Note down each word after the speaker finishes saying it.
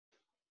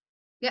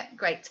Yeah,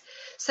 great.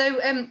 So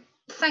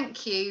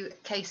thank you,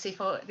 Casey,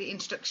 for the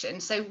introduction.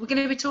 So we're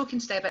going to be talking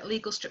today about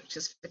legal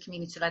structures for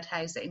community-led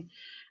housing.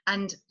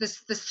 And there's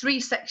three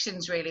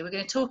sections really. We're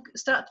going to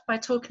start by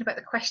talking about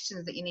the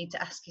questions that you need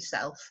to ask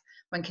yourself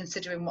when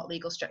considering what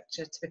legal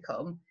structure to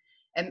become.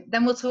 And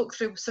then we'll talk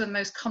through some of the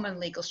most common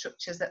legal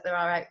structures that there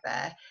are out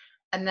there.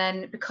 And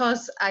then,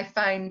 because I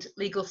find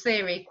legal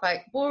theory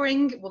quite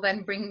boring, we'll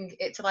then bring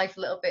it to life a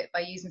little bit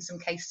by using some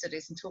case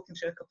studies and talking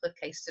through a couple of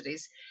case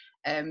studies,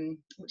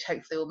 which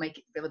hopefully will make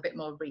it feel a bit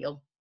more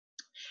real.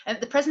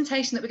 The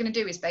presentation that we're going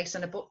to do is based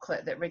on a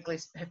booklet that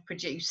Wrigleys have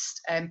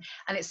produced, and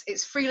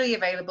it's freely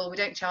available. We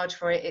don't charge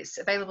for it. It's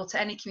available to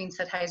any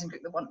community-led housing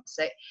group that wants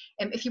it.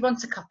 If you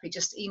want a copy,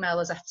 just email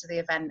us after the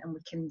event and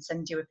we can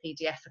send you a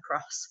PDF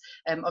across.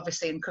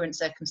 Obviously, in current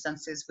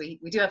circumstances, we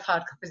do have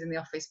hard copies in the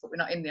office, but we're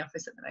not in the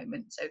office at the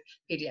moment, so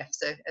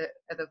PDFs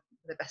are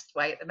the best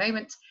way at the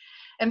moment.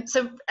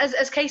 So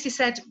as Casey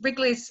said,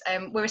 Wrigleys,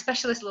 we're a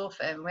specialist law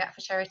firm. We act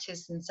for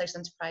charities and social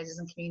enterprises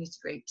and community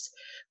groups.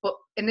 But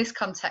in this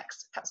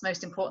context, perhaps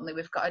most importantly,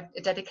 we've got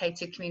a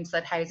dedicated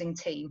community-led housing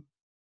team.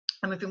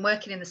 And we've been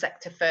working in the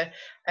sector for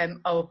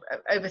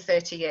over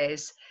 30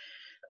 years.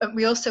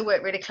 We also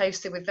work really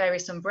closely with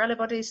various umbrella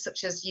bodies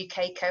such as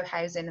UK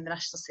Co-Housing and the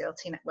National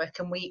CLT Network.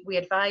 And we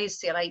advise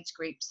CLH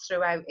groups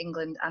throughout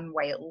England and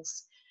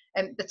Wales.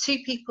 The two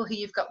people who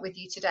you've got with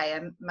you today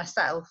are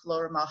myself,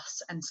 Laura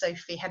Moss, and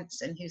Sophie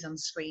Henson, who's on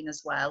screen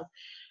as well.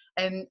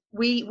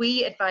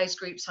 We advise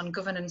groups on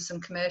governance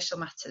and commercial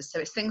matters. So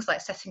it's things like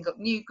setting up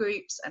new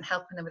groups and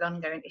helping them with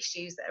ongoing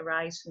issues that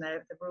arise from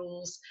the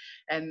rules,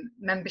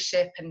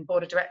 membership and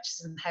board of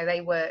directors and how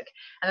they work.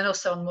 And then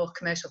also on more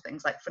commercial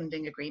things like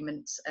funding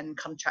agreements and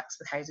contracts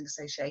with housing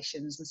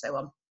associations and so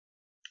on.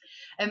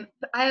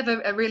 I have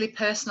a really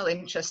personal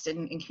interest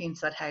in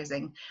community-led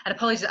housing, and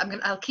apologies,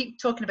 I'll keep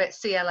talking about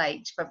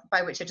CLH,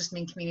 by which I just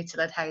mean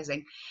community-led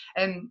housing.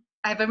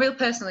 I have a real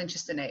personal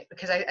interest in it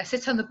because I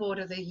sit on the board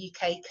of the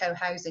UK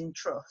Co-Housing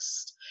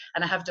Trust,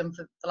 and I have done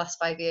for the last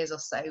 5 years or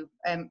so.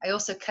 I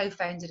also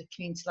co-founded a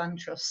community land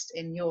trust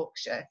in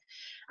Yorkshire,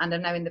 and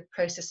I'm now in the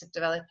process of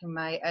developing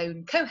my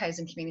own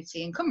co-housing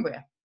community in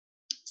Cumbria.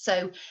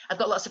 So I've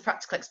got lots of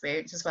practical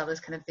experience as well as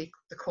kind of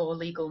the core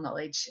legal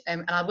knowledge,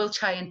 and I will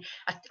try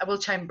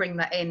and bring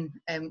that in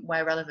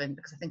where relevant,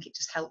 because I think it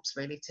just helps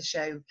really to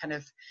show kind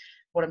of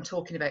what I'm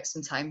talking about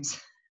sometimes.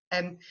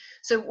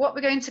 So what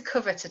we're going to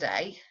cover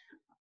today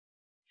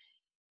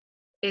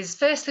is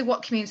firstly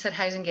what community-led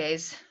housing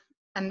is,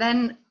 and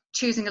then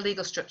choosing a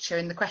legal structure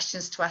and the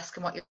questions to ask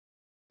and what your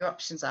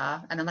options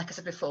are. And then, like I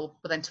said before,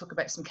 we'll then talk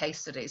about some case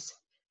studies.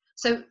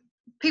 So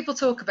people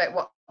talk about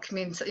what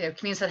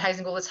community-led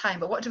housing all the time,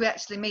 but what do we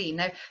actually mean?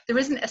 Now, there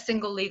isn't a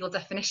single legal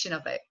definition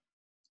of it,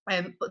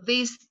 but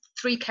these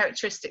three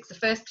characteristics, the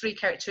first three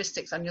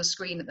characteristics on your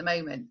screen at the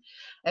moment,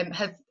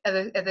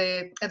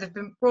 have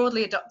been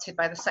broadly adopted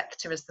by the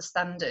sector as the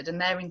standard,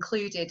 and they're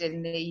included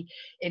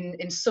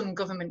in some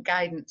government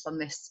guidance on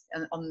this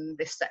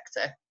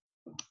sector.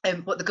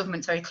 But the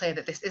government's very clear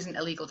that this isn't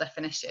a legal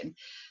definition.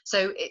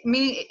 So it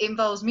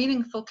involves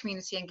meaningful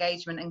community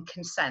engagement and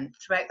consent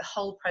throughout the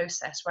whole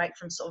process, right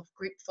from sort of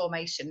group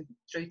formation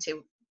through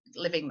to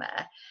living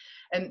there.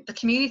 The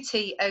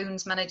community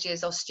owns,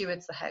 manages or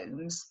stewards the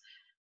homes,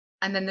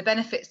 and then the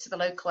benefits to the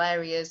local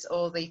areas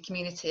or the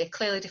community are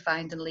clearly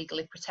defined and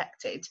legally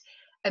protected.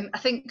 I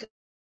think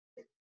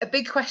a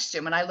big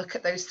question when I look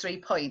at those 3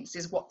 points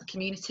is what the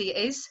community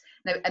is.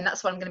 Now, and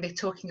that's what I'm going to be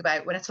talking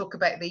about when I talk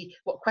about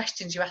what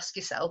questions you ask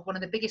yourself. One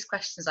of the biggest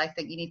questions I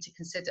think you need to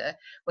consider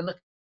when looking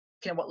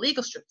at what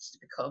legal structures to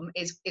become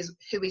is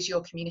who is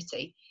your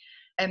community?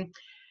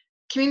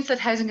 Community-led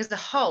housing as a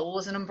whole,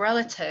 as an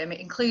umbrella term, it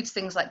includes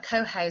things like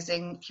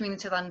co-housing,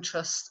 community land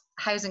trusts,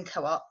 housing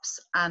co-ops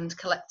and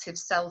collective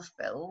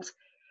self-build.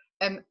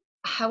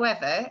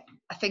 However,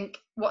 I think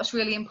what's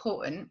really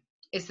important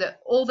is that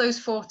all those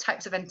 4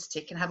 types of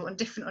entity can have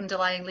different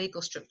underlying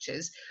legal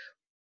structures,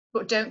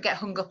 but don't get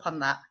hung up on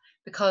that,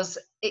 because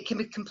it can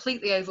be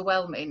completely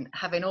overwhelming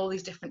having all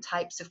these different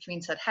types of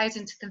community-led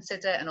housing to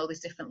consider and all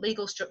these different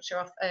legal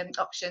structure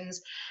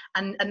options,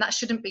 and that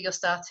shouldn't be your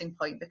starting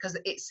point, because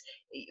it's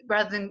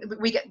rather than,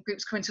 we get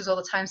groups coming to us all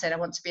the time saying I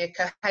want to be a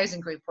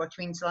co-housing group or a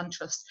community land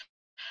trust.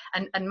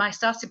 And my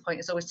starting point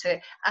is always to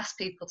ask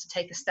people to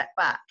take a step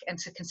back and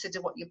to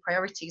consider what your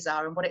priorities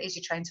are and what it is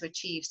you're trying to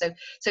achieve. So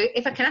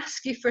if I can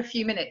ask you for a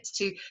few minutes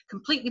to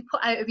completely put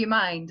out of your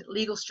mind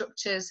legal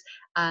structures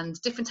and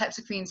different types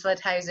of community-led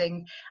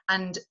housing,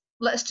 and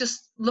let's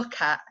just look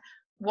at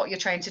what you're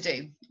trying to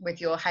do with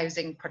your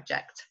housing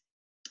project.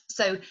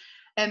 So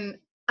I'm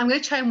going to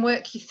try and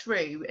work you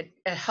through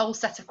a whole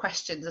set of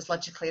questions as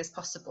logically as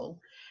possible.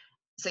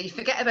 So you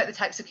forget about the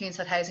types of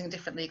community-led housing and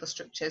different legal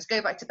structures,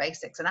 go back to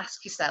basics and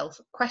ask yourself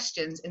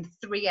questions in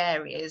 3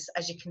 areas,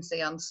 as you can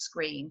see on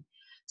screen.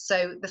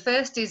 So the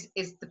first is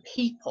the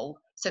people.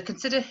 So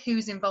consider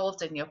who's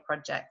involved in your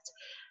project,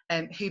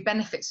 who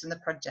benefits from the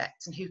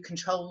project and who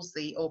controls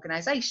the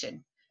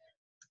organisation.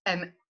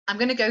 I'm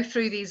going to go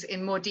through these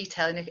in more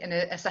detail in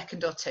a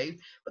second or two,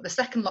 but the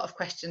second lot of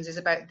questions is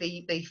about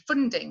the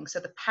funding, so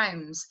the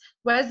pounds.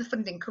 Where's the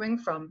funding coming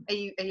from? Are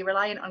you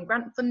reliant on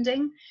grant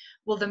funding?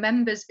 Will the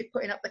members be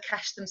putting up the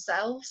cash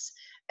themselves?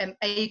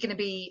 Are you going to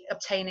be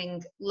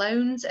obtaining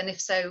loans? And if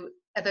so,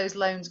 are those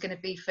loans going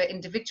to be for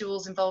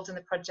individuals involved in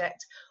the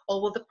project, or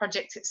will the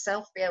project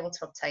itself be able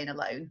to obtain a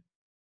loan?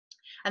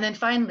 And then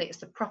finally, it's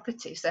the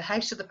property. So how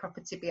should the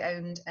property be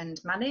owned and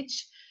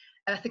managed?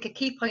 And I think a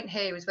key point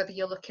here is whether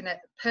you're looking at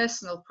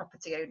personal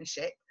property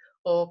ownership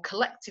or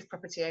collective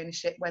property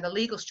ownership, where the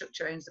legal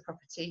structure owns the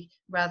property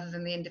rather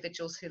than the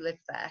individuals who live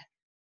there.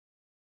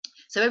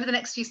 So over the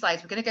next few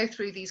slides, we're going to go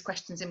through these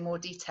questions in more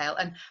detail.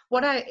 And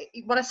what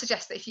I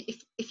suggest that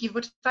if you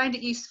would find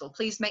it useful,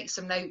 please make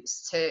some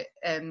notes to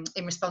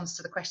in response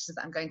to the questions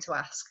that I'm going to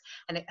ask,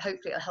 and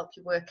hopefully it'll help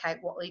you work out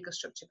what legal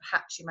structure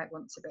perhaps you might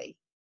want to be.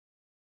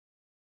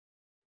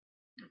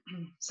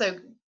 So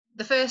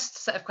the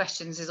first set of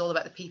questions is all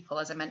about the people,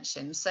 as I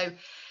mentioned. So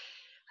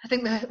I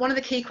think one of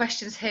the key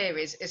questions here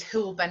is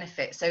who will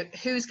benefit. So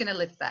who's going to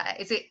live there?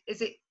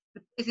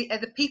 Are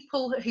the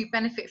people who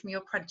benefit from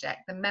your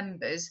project the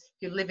members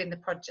who live in the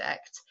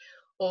project,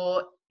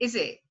 or is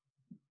it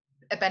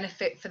a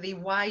benefit for the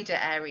wider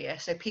area?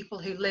 So people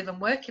who live and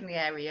work in the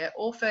area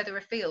or further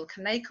afield,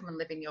 can they come and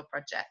live in your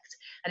project?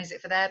 And is it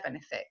for their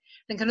benefit?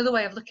 I think another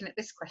way of looking at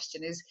this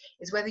question is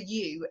whether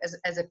you,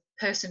 as a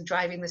person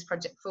driving this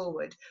project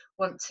forward,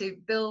 want to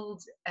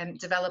build,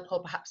 develop,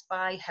 or perhaps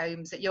buy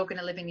homes that you're going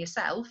to live in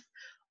yourself,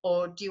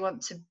 or do you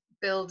want to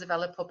build,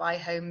 develop, or buy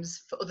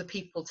homes for other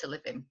people to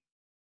live in?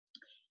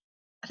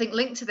 I think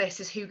linked to this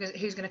is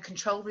who's going to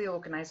control the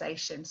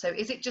organisation. So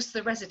is it just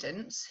the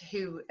residents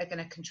who are going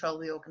to control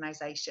the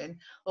organisation,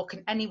 or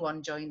can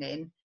anyone join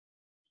in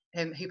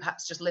who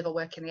perhaps just live or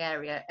work in the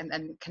area,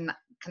 and can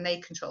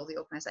they control the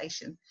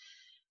organisation?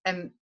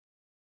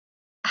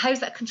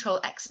 How's that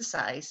control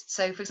exercised?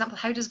 So for example,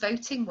 how does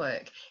voting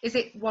work? Is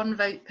it one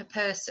vote per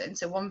person,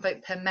 so one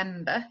vote per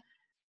member,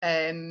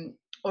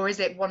 or is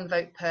it one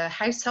vote per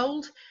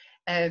household?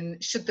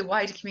 Should the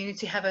wider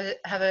community have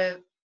a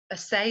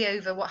say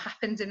over what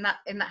happens in that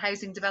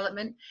housing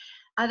development?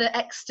 Are there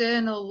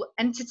external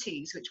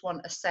entities which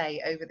want a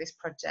say over this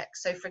project?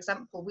 So for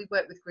example, we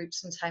work with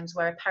groups sometimes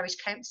where a parish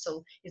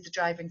council is the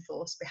driving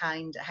force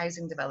behind a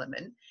housing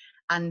development,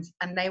 and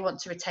they want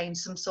to retain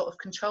some sort of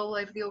control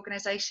over the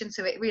organisation.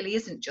 So it really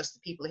isn't just the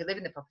people who live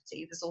in the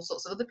property, there's all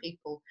sorts of other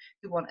people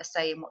who want a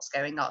say in what's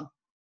going on.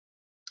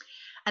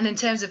 And in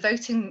terms of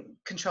voting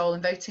control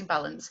and voting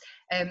balance,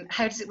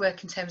 how does it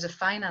work in terms of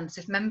finance?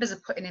 If members are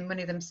putting in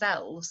money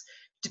themselves,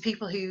 do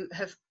people who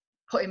have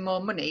put in more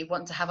money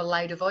want to have a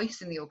louder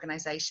voice in the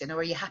organisation, or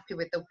are you happy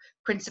with the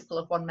principle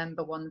of one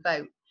member, one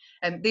vote?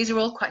 These are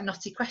all quite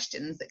knotty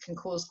questions that can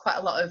cause quite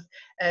a lot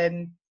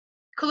of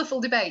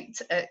colourful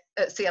debate at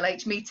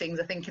CLH meetings,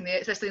 I think,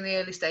 especially in the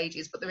early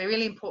stages, but they're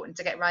really important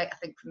to get right, I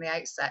think, from the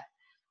outset.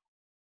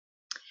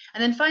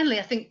 And then finally,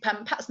 I think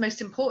perhaps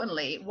most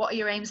importantly, what are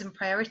your aims and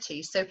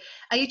priorities? So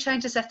are you trying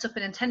to set up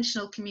an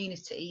intentional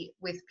community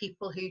with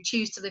people who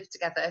choose to live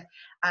together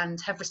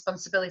and have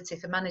responsibility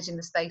for managing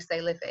the space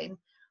they live in?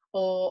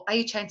 Or are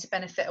you trying to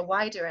benefit a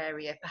wider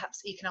area,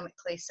 perhaps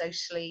economically,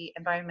 socially,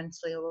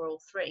 environmentally, or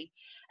all three?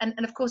 And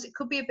of course, it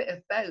could be a bit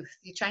of both.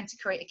 You're trying to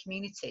create a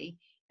community,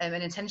 an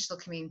intentional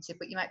community,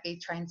 but you might be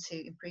trying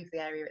to improve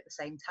the area at the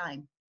same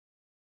time.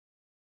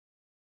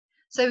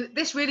 So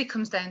this really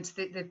comes down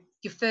to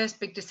your first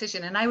big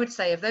decision, and I would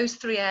say of those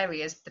three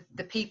areas,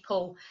 the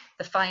people,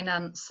 the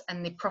finance,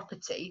 and the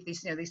property,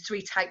 these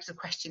three types of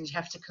questions you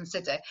have to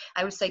consider.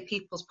 I would say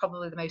people's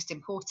probably the most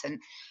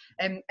important,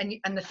 and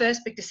the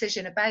first big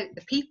decision about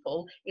the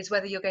people is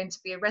whether you're going to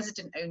be a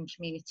resident-owned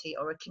community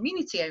or a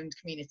community-owned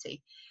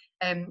community.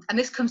 And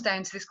this comes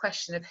down to this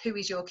question of who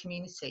is your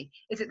community?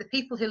 Is it the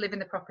people who live in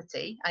the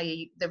property,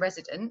 i.e. the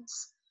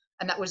residents?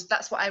 And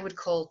that's what I would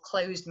call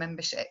closed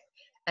membership.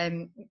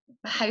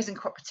 Housing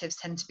cooperatives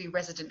tend to be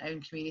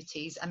resident-owned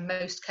communities, and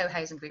most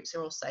co-housing groups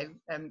are also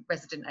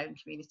resident-owned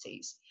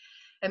communities.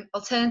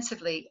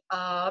 Alternatively,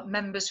 are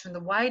members from the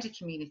wider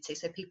community,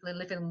 so people who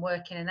live and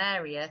work in an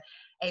area,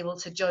 able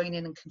to join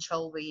in and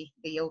control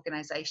the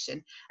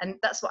organisation? And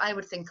that's what I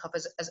would think of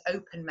as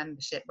open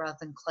membership rather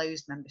than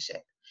closed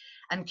membership.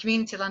 And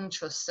community land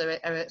trusts are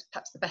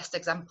perhaps the best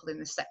example in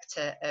the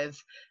sector of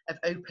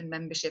open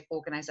membership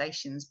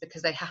organisations,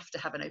 because they have to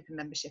have an open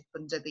membership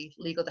under the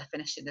legal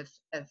definition of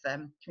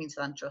community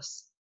land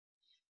trusts.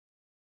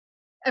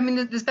 I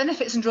mean, there's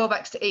benefits and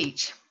drawbacks to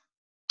each.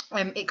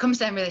 It comes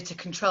down really to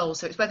control.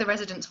 So it's whether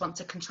residents want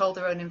to control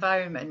their own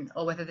environment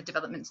or whether the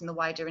development's in the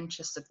wider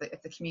interests of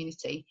the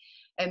community.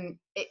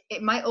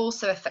 It might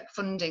also affect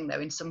funding, though,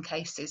 in some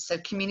cases. So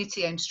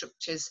community-owned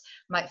structures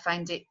might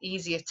find it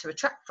easier to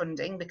attract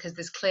funding because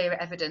there's clear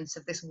evidence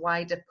of this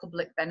wider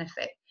public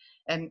benefit,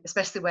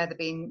 especially where they're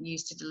being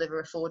used to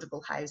deliver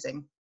affordable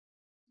housing.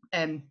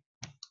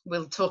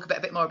 We'll talk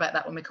a bit more about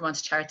that when we come on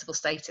to charitable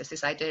status,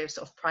 this idea of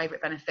sort of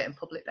private benefit and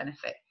public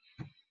benefit.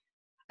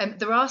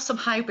 There are some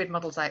hybrid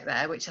models out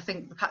there, which I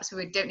think perhaps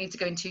we don't need to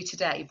go into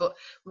today, but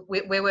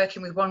we're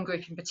working with one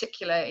group in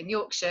particular in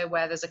Yorkshire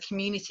where there's a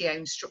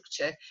community-owned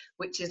structure,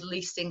 which is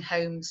leasing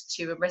homes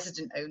to a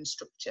resident-owned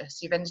structure. So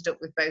you've ended up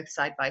with both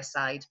side by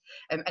side.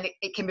 And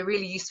it can be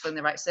really useful in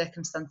the right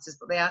circumstances,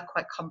 but they are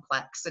quite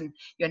complex, and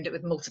you end up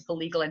with multiple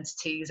legal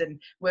entities, and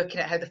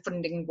working out how the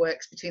funding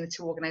works between the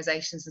two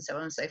organisations and so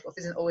on and so forth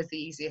isn't always the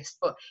easiest,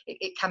 but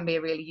it can be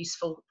a really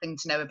useful thing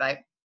to know about.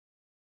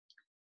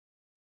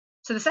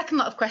 So the second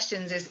lot of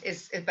questions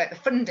is about the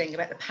funding,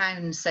 about the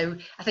pounds. So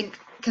I think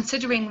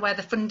considering where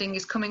the funding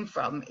is coming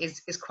from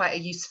is quite a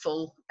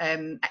useful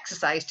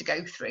exercise to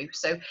go through.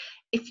 So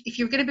if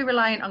you're going to be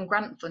reliant on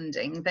grant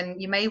funding, then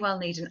you may well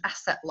need an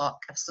asset lock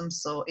of some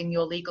sort in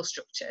your legal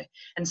structure.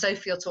 And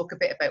Sophie will talk a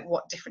bit about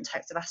what different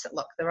types of asset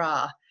lock there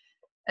are.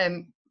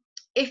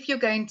 If you're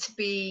going to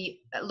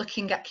be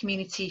looking at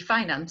community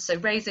finance, so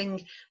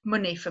raising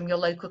money from your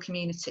local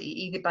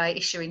community, either by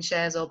issuing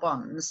shares or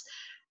bonds,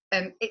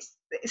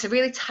 it's a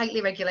really tightly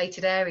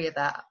regulated area,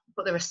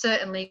 but there are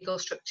certain legal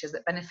structures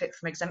that benefit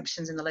from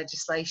exemptions in the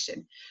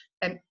legislation.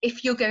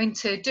 If you're going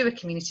to do a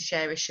community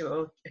share issue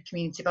or a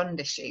community bond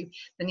issue,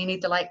 then you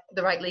need the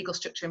right legal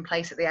structure in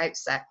place at the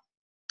outset.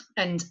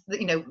 And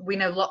we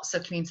know lots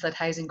of community-led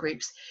housing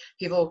groups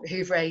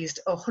who've raised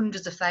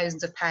hundreds of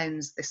thousands of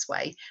pounds this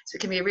way. So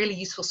it can be a really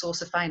useful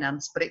source of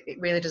finance, but it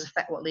really does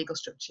affect what legal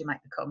structure you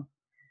might become.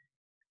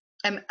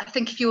 I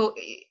think if you're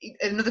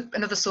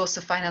another source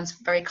of finance,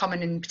 very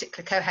common in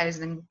particular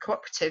co-housing and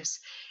cooperatives,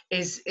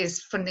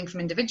 is funding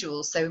from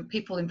individuals. So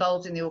people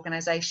involved in the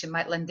organisation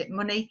might lend it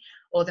money,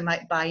 or they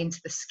might buy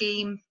into the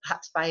scheme,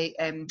 perhaps by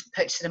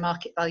purchasing a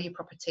market value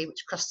property,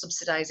 which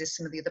cross-subsidises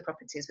some of the other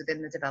properties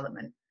within the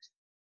development.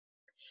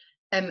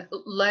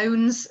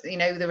 Loans,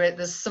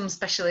 there's some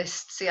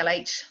specialist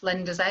CLH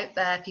lenders out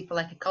there, people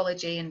like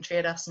Ecology and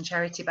Triodos and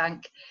Charity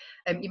Bank.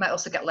 You might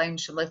also get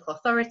loans from local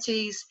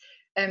authorities.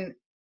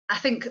 I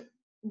think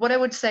what I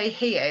would say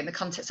here in the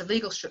context of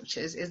legal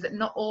structures is that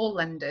not all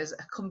lenders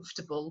are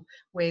comfortable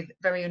with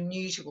very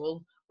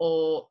unusual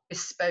or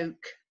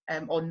bespoke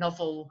or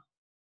novel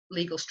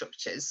legal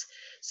structures.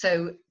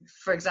 So,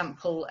 for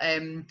example,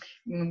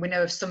 we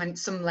know of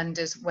some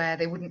lenders where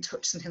they wouldn't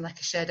touch something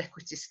like a shared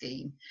equity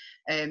scheme,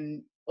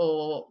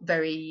 or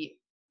very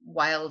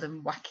wild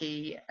and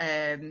wacky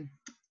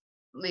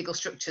legal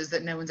structures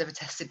that no one's ever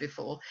tested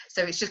before.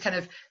 So it's just kind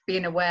of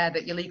being aware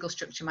that your legal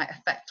structure might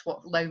affect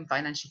what loan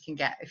finance you can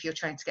get if you're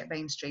trying to get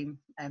mainstream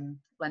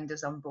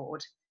lenders on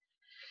board.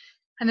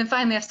 And then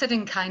finally, I've said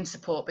in-kind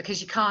support,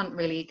 because you can't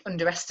really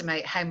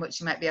underestimate how much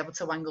you might be able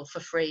to wangle for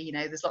free.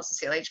 There's lots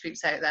of CLH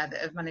groups out there that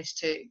have managed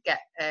to get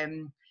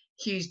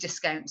huge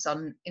discounts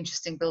on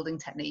interesting building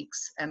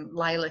techniques.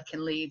 Lilac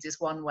in Leeds is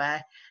one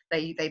where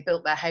they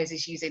built their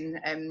houses using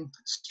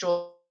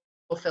straw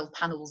filled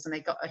panels, and they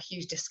got a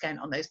huge discount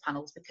on those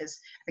panels because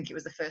I think it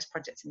was the first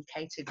project in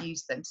the UK to have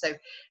used them. So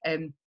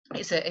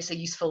it's a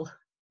useful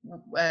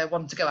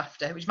one to go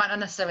after, which might not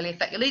necessarily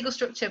affect your legal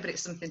structure, but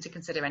it's something to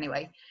consider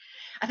anyway.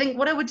 I think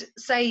what I would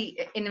say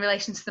in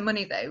relation to the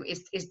money, though,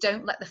 is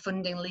don't let the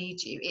funding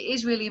lead you. It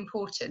is really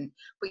important,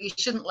 but you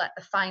shouldn't let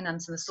the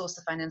finance and the source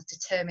of finance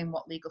determine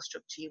what legal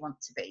structure you want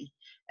to be.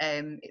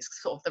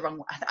 It's sort of the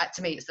wrong,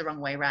 to me, it's the wrong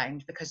way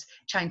around, because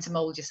trying to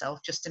mould yourself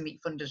just to meet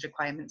funders'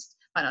 requirements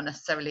might not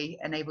necessarily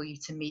enable you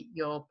to meet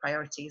your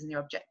priorities and your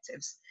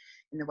objectives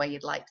in the way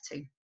you'd like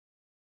to.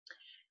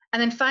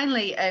 And then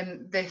finally,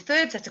 the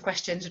third set of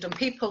questions, we've done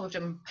people, we've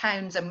done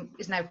pounds, and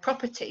is now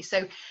property.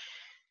 So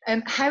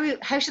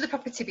how should the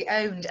property be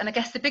owned? And I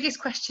guess the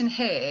biggest question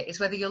here is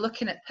whether you're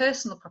looking at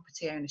personal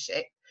property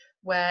ownership,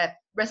 where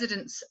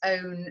residents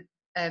own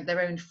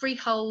their own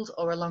freehold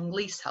or a long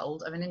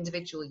leasehold of an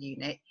individual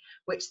unit,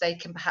 which they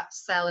can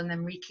perhaps sell and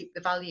then recoup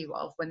the value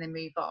of when they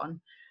move on.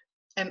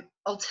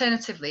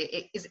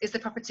 Alternatively, is the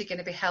property going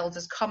to be held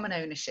as common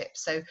ownership,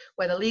 so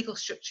where the legal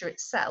structure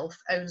itself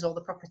owns all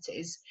the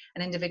properties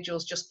and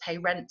individuals just pay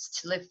rent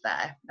to live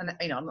there,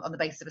 and on the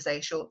basis of, say,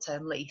 a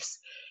short-term lease.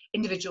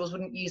 Individuals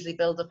wouldn't usually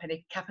build up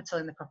any capital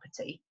in the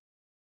property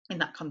in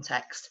that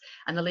context,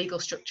 and the legal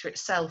structure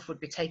itself would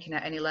be taking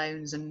out any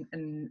loans and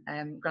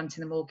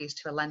granting the mortgage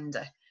to a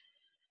lender.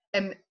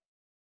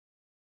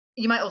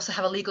 You might also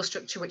have a legal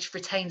structure which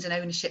retains an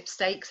ownership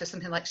stake, so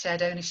something like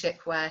shared ownership,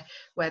 where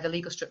the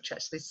legal structure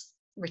actually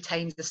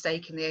retains the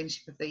stake in the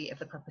ownership of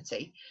the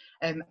property,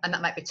 and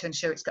that might be to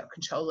ensure it's got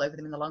control over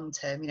them in the long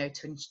term,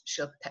 to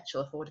ensure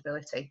perpetual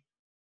affordability.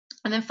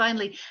 And then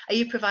finally, are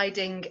you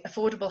providing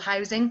affordable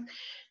housing?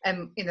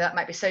 That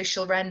might be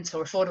social rent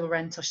or affordable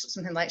rent or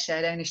something like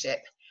shared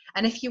ownership.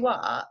 And if you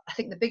are, I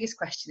think the biggest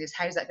question is,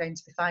 how is that going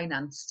to be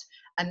financed?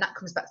 And that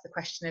comes back to the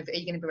question of, are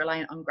you going to be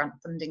reliant on grant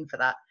funding for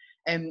that?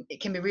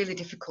 It can be really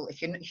difficult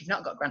if you've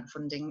not got grant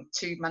funding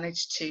to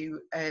manage to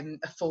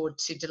afford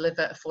to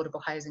deliver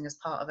affordable housing as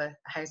part of a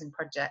housing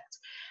project.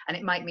 And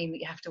it might mean that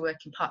you have to work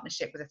in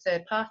partnership with a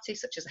third party,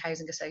 such as a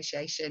housing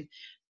association.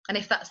 And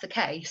if that's the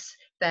case,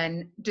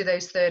 then do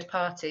those third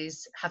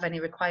parties have any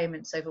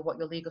requirements over what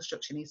your legal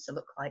structure needs to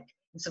look like?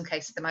 In some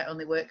cases, they might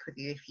only work with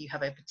you if you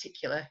have a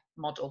particular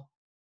model.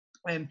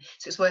 So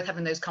it's worth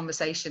having those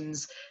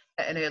conversations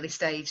at an early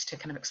stage to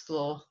kind of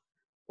explore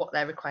what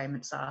their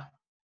requirements are.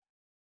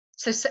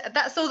 So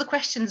that's all the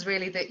questions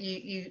really that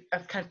you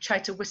have kind of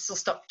tried to whistle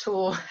stop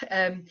tour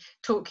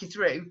talk you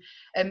through.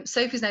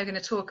 Sophie's now going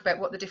to talk about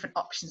what the different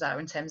options are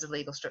in terms of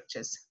legal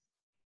structures.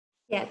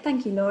 Yeah,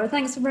 thank you, Laura.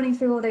 Thanks for running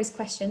through all those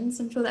questions.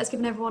 I'm sure that's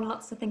given everyone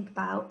lots to think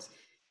about.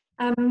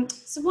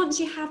 So once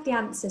you have the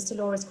answers to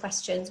Laura's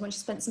questions, once you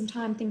spent some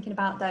time thinking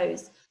about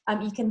those,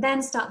 you can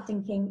then start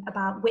thinking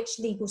about which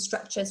legal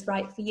structure is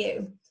right for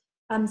you.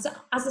 So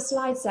as the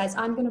slide says,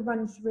 I'm going to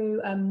run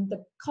through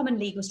the common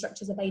legal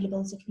structures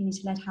available to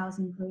community-led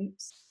housing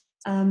groups,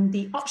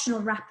 the optional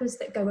wrappers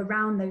that go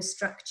around those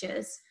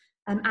structures,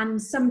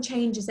 and some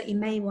changes that you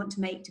may want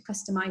to make to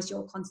customise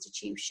your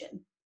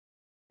constitution.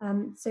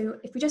 So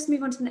if we just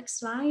move on to the next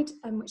slide,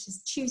 which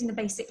is choosing a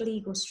basic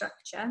legal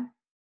structure.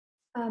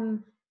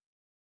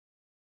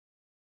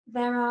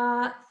 There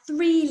are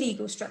 3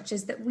 legal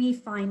structures that we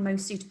find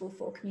most suitable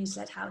for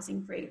community-led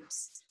housing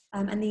groups.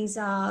 And these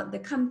are the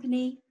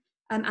company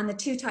and the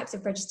 2 types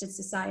of registered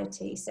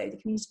society, so the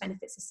Community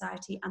Benefit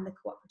Society and the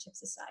Cooperative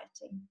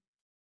Society.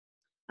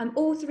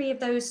 All 3 of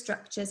those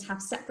structures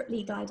have separate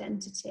legal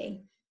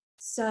identity.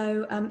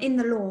 So in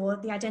the law,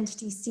 the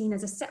identity is seen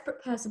as a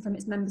separate person from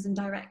its members and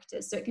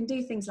directors, so it can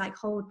do things like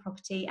hold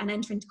property and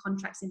enter into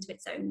contracts into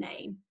its own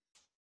name.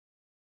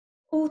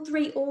 All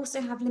 3 also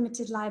have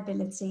limited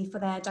liability for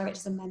their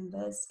directors and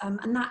members,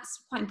 and that's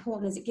quite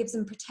important as it gives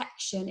them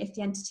protection if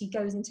the entity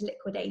goes into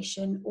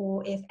liquidation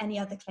or if any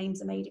other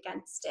claims are made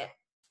against it.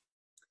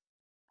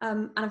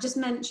 And I've just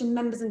mentioned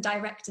members and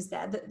directors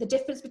there. The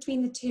difference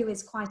between the 2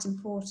 is quite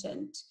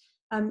important.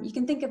 You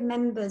can think of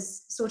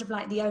members sort of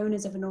like the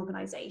owners of an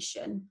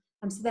organisation,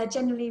 so they're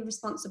generally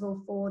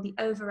responsible for the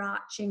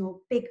overarching or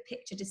big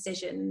picture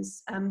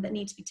decisions that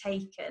need to be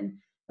taken,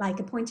 like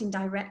appointing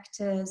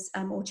directors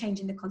or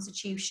changing the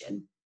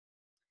constitution.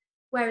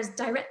 Whereas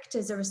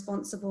directors are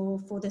responsible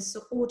for the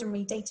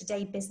ordinary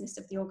day-to-day business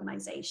of the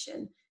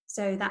organisation.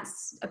 So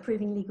that's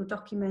approving legal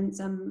documents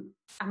and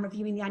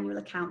reviewing the annual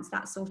accounts,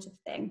 that sort of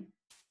thing.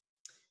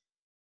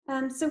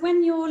 So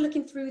when you're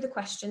looking through the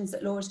questions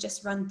that Laura's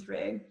just run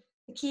through,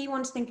 the key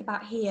one to think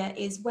about here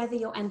is whether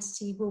your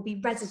entity will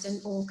be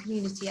resident or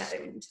community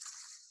owned.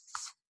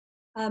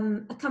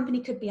 A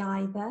company could be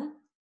either.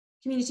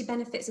 Community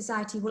Benefit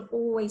Society will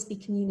always be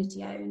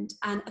community owned,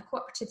 and a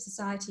cooperative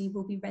society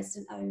will be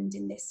resident owned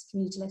in this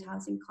community-led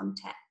housing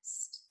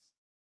context.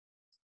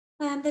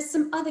 There's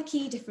some other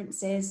key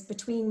differences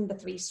between the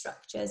 3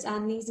 structures,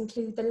 and these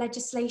include the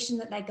legislation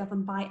that they're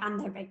governed by and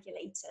their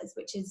regulators,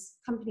 which is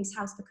Companies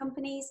House for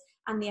companies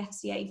and the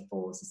FCA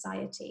for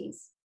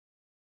societies.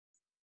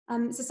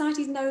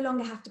 Societies no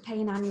longer have to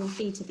pay an annual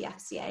fee to the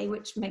FCA,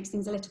 which makes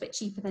things a little bit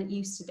cheaper than it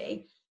used to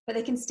be, but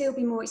they can still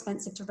be more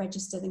expensive to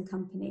register than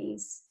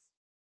companies.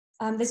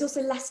 There's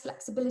also less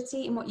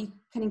flexibility in what you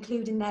can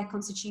include in their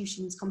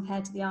constitutions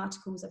compared to the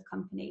articles of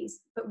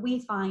companies, but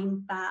we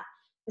find that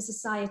the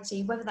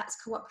society, whether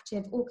that's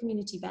cooperative or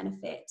community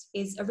benefit,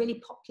 is a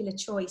really popular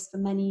choice for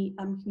many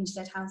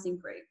community-led housing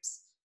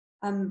groups.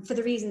 For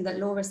the reason that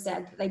Laura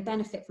said, that they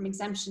benefit from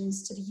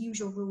exemptions to the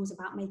usual rules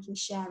about making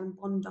share and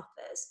bond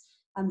offers.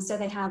 So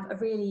they have a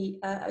really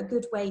a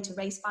good way to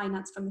raise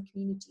finance from the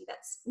community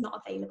that's not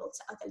available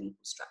to other legal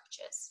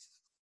structures.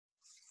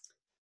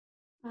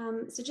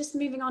 So just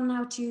moving on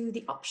now to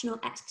the optional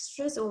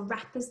extras or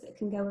wrappers that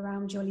can go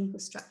around your legal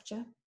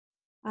structure.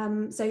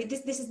 So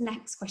this is the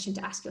next question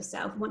to ask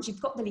yourself. Once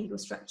you've got the legal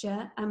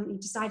structure,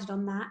 you've decided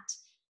on that,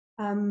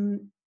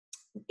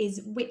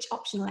 is which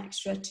optional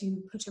extra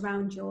to put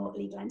around your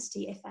legal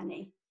entity, if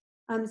any.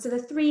 So the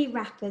 3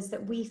 wrappers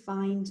that we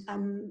find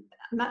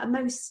are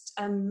most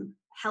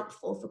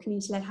helpful for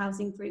community-led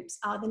housing groups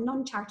are the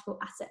non-charitable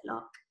asset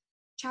lock,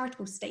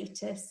 charitable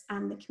status,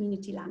 and the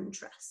community land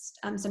trust.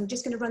 So I'm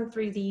just going to run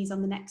through these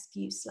on the next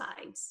few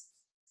slides.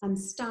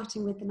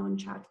 Starting with the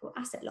non-charitable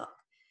asset lock.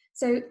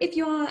 So if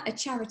you are a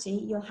charity,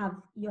 you'll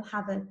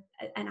have an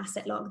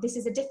asset lock. This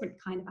is a different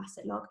kind of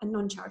asset lock, a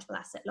non-charitable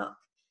asset lock.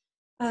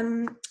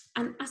 And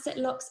asset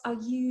locks are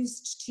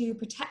used to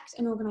protect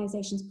an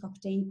organisation's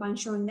property by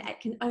ensuring that it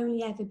can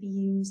only ever be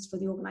used for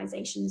the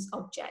organisation's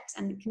objects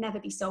and it can never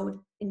be sold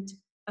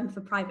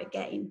for private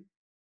gain.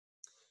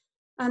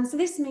 So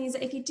this means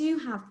that if you do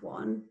have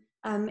one,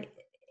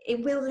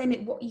 it will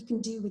limit what you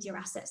can do with your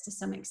assets to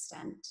some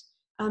extent,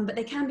 but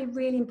they can be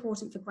really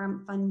important for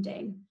grant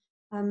funding.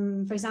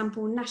 For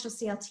example, National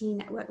CLT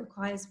Network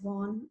requires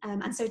one,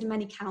 and so do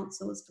many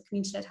councils for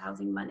community-led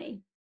housing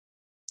money.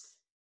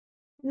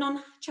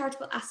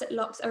 Non-charitable asset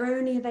locks are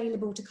only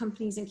available to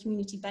companies and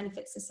community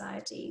benefit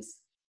societies.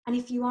 And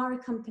if you are a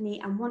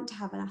company and want to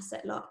have an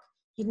asset lock,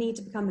 you need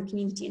to become a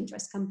community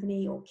interest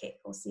company or KIC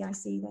or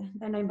CIC.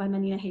 They're known by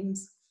many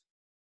names.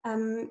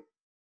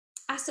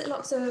 Asset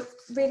locks are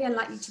really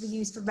unlikely to be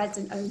used for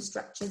resident-owned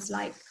structures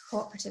like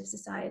cooperative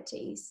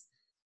societies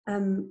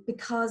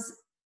because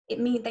they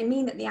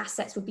mean that the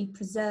assets would be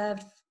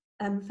preserved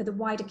for the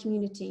wider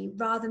community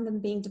rather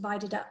than being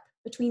divided up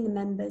between the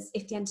members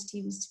if the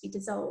entity was to be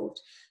dissolved.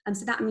 And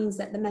so that means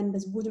that the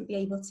members wouldn't be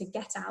able to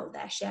get out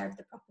their share of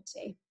the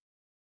property.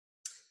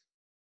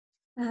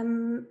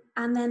 And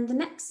then the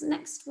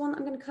next one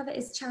I'm going to cover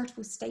is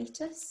charitable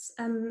status.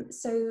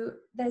 So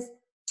there's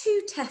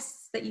 2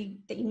 tests that you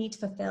need to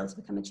fulfill to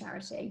become a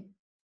charity.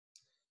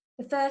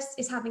 The first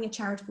is having a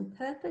charitable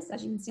purpose,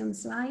 as you can see on the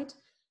slide.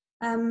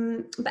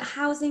 But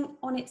housing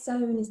on its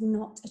own is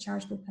not a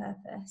charitable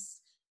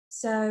purpose.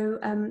 So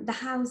the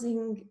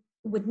housing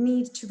would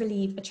need to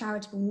relieve a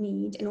charitable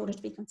need in order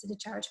to be considered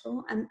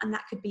charitable, and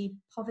that could be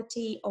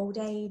poverty, old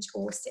age,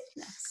 or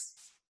sickness.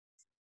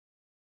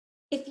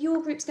 If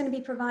your group's going to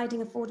be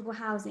providing affordable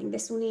housing,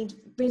 this will need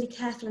really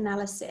careful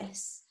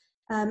analysis,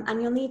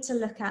 and you'll need to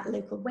look at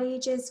local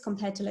wages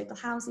compared to local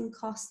housing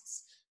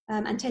costs,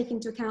 and take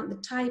into account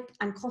the type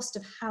and cost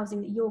of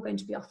housing that you're going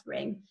to be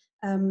offering,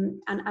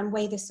 and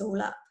weigh this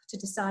all up to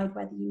decide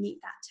whether you meet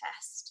that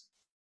test.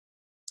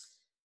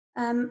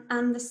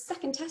 And the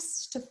second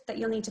test that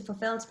you'll need to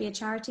fulfill to be a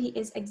charity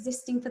is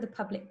existing for the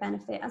public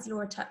benefit, as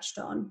Laura touched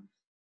on.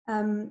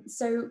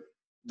 So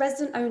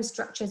resident-owned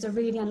structures are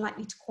really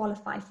unlikely to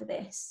qualify for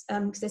this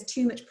because there's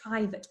too much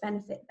private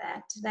benefit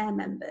there to their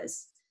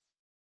members.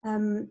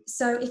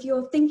 So if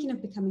you're thinking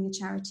of becoming a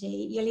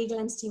charity, your legal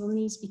entity will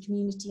need to be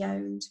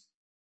community-owned.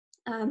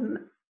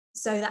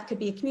 So that could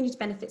be a community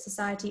benefit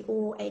society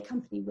or a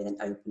company with an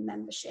open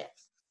membership.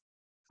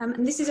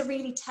 And this is a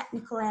really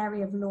technical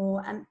area of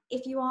law, and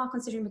if you are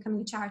considering becoming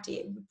a charity,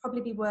 it would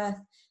probably be worth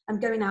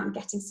going out and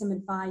getting some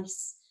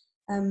advice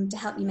to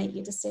help you make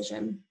your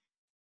decision.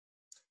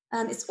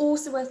 It's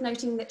also worth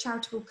noting that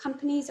charitable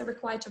companies are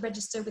required to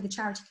register with the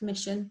Charity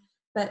Commission,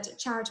 but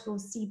charitable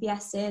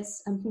CBSs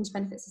and community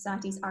benefit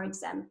societies are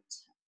exempt.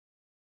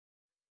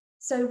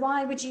 So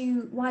why would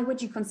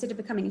you consider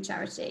becoming a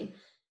charity?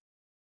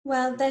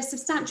 Well, there's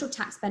substantial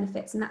tax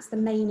benefits, and that's the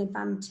main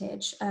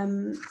advantage.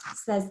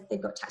 So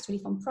they've got tax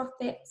relief on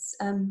profits,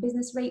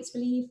 business rates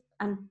relief,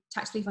 and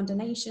tax relief on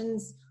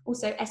donations,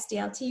 also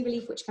SDLT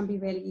relief, which can be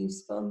really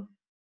useful.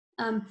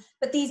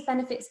 But these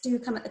benefits do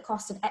come at the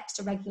cost of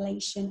extra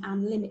regulation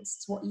and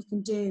limits to what you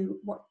can do,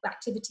 what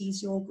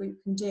activities your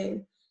group can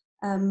do,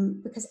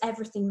 because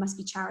everything must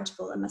be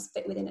charitable and must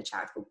fit within a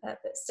charitable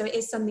purpose. So it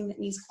is something that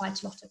needs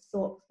quite a lot of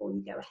thought before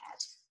you go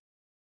ahead.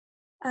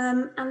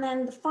 And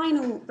then the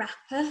final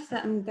wrapper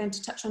that I'm going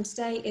to touch on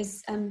today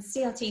is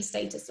CLT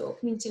status, or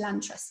Community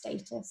Land Trust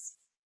status.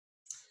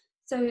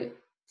 So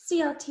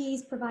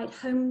CLTs provide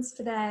homes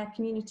for their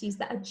communities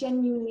that are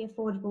genuinely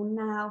affordable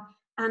now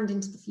and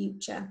into the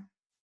future.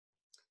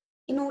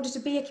 In order to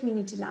be a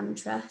community land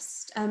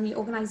trust, your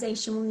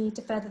organisation will need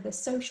to further the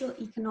social,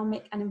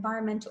 economic and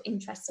environmental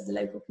interests of the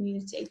local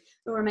community.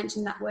 Laura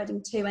mentioned that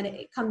wording too, and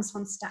it comes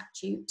from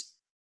statute.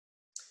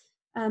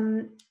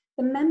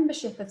 The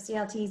membership of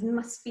CLTs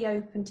must be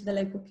open to the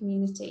local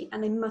community,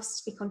 and they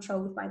must be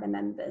controlled by their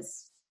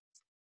members.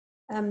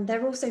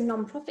 They're also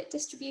non-profit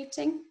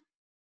distributing,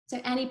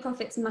 so any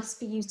profits must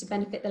be used to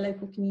benefit the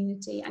local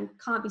community and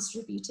can't be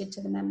distributed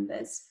to the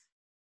members.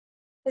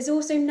 There's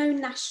also no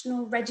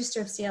national register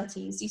of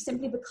CLTs. You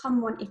simply become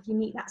one if you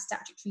meet that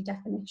statutory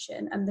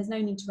definition, and there's no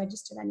need to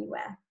register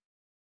anywhere.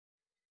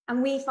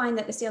 And we find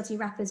that the CLT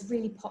wrapper is a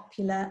really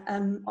popular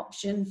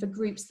option for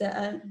groups that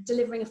are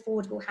delivering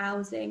affordable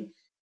housing,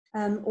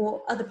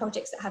 or other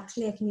projects that have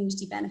clear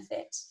community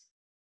benefit.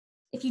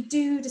 If you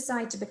do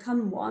decide to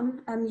become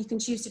one, you can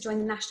choose to join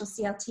the National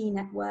CLT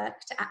network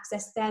to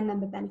access their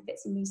member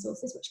benefits and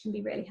resources, which can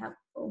be really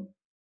helpful.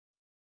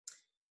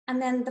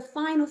 And then the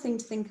final thing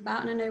to think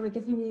about, and I know we're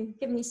giving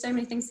you so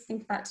many things to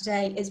think about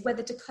today, is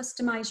whether to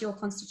customise your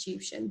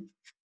constitution.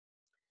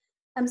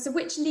 So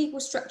which legal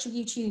structure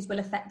you choose will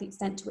affect the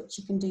extent to which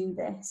you can do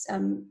this.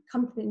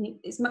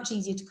 It's much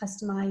easier to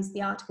customise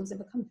the articles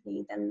of a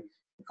company than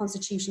the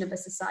constitution of a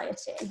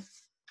society.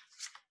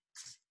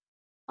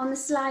 On the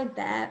slide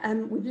there,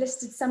 we've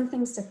listed some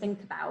things to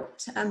think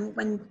about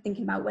when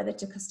thinking about whether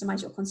to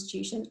customise your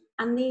constitution,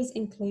 and these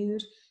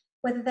include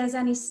whether there's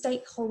any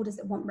stakeholders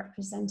that want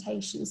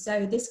representation.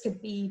 So this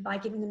could be by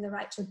giving them the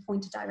right to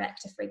appoint a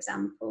director, for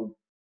example.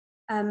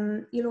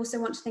 You'll also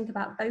want to think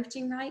about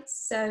voting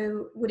rights.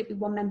 So would it be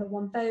one member,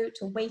 one vote,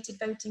 or weighted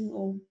voting,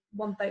 or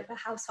one vote per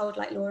household,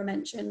 like Laura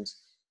mentioned?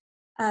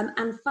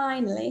 And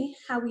finally,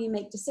 how will you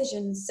make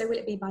decisions? So will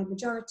it be by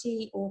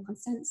majority or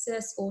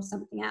consensus or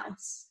something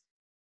else?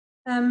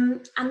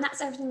 And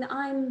that's everything that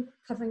I'm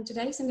covering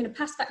today. So I'm going to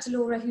pass back to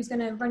Laura, who's going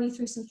to run you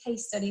through some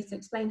case studies to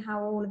explain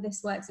how all of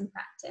this works in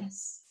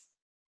practice.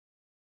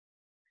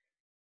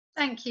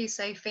 Thank you,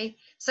 Sophie.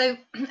 So,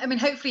 I mean,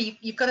 hopefully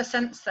you've got a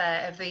sense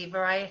there of the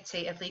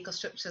variety of legal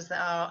structures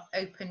that are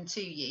open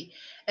to you.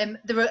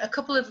 There are a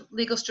couple of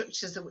legal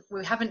structures that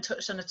we haven't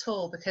touched on at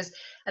all because,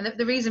 and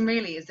the reason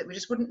really is that we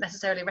just wouldn't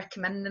necessarily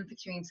recommend them for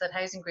community-led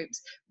housing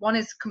groups. One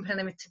is company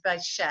limited by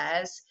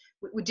shares.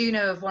 We do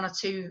know of one or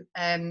two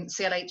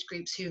CLH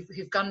groups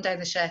who've gone down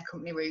the share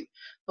company route,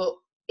 but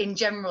in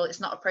general,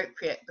 it's not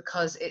appropriate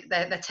because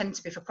they tend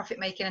to be for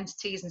profit-making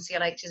entities, and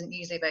CLH isn't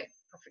usually about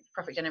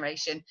profit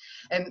generation.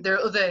 There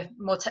are other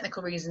more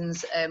technical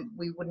reasons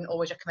we wouldn't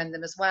always recommend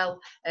them as well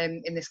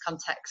in this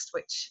context,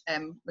 which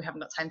we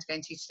haven't got time to go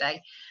into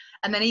today.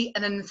 And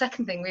then the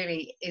second thing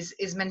really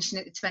is mention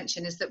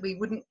is that we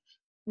wouldn't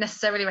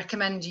necessarily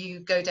recommend you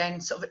go down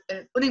sort of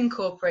an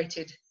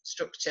unincorporated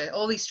structure.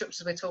 All these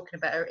structures we're talking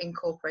about are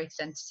incorporated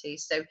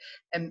entities. So,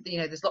 you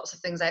know, there's lots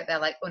of things out there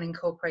like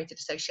unincorporated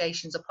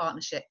associations or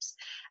partnerships,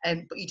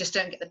 but you just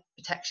don't get the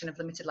protection of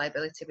limited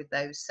liability with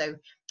those. So,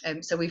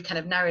 so we've kind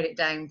of narrowed it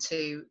down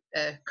to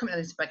company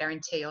limited by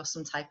guarantee or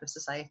some type of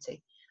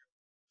society.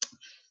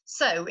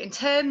 So in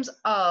terms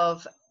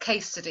of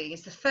case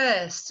studies, the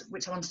first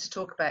which I wanted to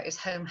talk about is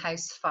Home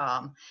House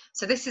Farm.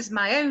 So this is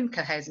my own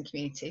co-housing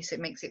community, so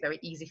it makes it very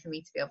easy for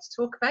me to be able to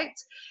talk about.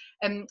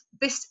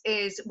 This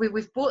is,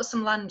 we've bought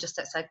some land just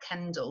outside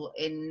Kendal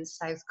in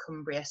South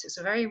Cumbria, so it's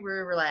a very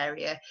rural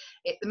area.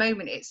 At the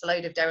moment it's a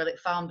load of derelict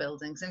farm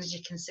buildings, and as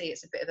you can see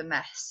it's a bit of a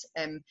mess.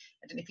 I don't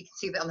know if you can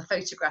see that on the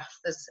photograph,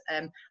 there's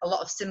a lot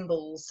of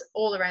symbols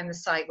all around the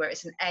site where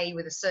it's an A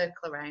with a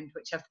circle around,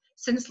 which I've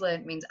since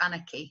learned means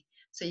anarchy.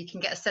 So you can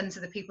get a sense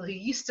of the people who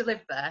used to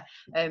live there.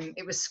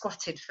 It was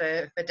squatted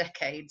for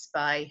decades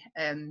by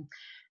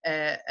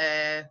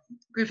a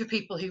group of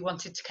people who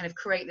wanted to kind of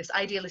create this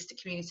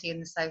idealistic community in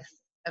the south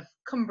of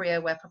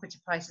Cumbria where property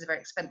prices are very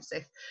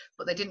expensive,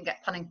 but they didn't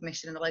get planning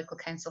permission and the local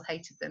council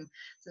hated them.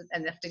 So,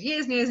 and after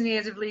years and years and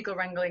years of legal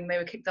wrangling, they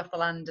were kicked off the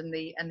land, and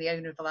the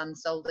owner of the land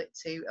sold it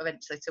to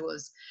eventually to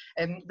us.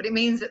 But it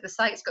means that the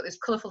site's got this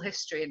colourful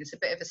history and it's a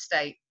bit of a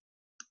state.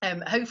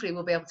 Hopefully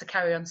we'll be able to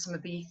carry on some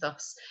of the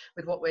ethos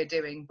with what we're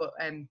doing, but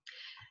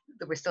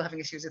we're still having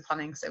issues with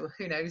planning, so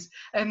who knows.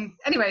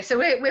 Anyway, so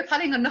we're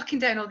planning on knocking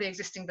down all the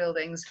existing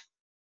buildings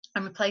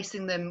and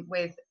replacing them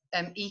with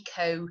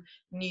eco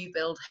new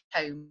build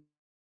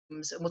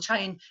homes, and we'll try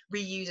and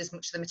reuse as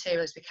much of the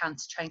material as we can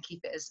to try and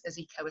keep it as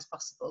eco as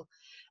possible.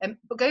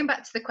 But going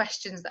back to the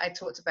questions that I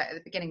talked about at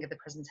the beginning of the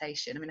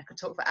presentation, I mean, I could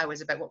talk for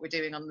hours about what we're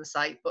doing on the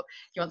site, but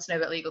if you want to know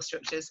about legal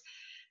structures.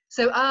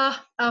 So our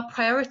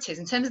priorities,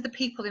 in terms of the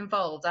people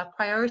involved, our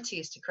priority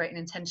is to create an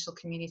intentional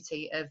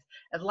community of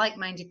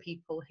like-minded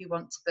people who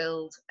want to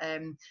build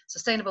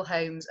sustainable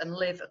homes and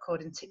live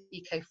according to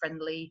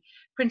eco-friendly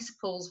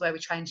principles where we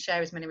try and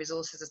share as many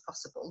resources as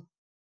possible.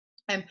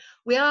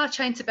 We are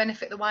trying to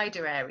benefit the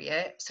wider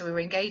area, so we're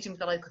engaging with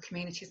the local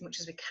community as much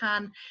as we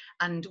can,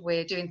 and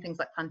we're doing things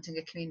like planting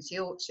a community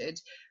orchard.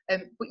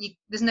 But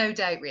there's no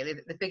doubt really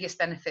that the biggest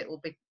benefit will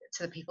be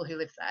to the people who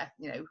live there.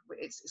 You know,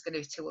 it's going to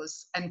be to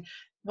us. And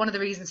one of the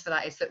reasons for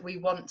that is that we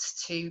want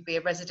to be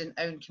a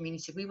resident-owned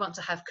community. We want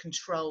to have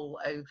control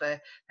over the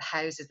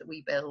houses that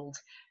we build.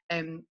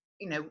 You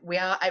know, we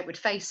are outward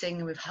facing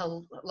and we've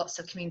held lots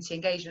of community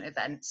engagement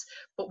events,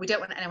 but we don't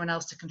want anyone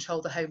else to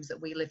control the homes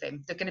that we live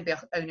in. They're going to be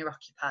owner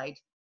occupied.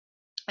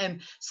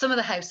 Some of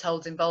the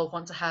households involved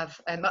want to have,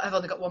 I've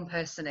only got one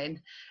person in,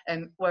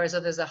 whereas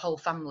others are whole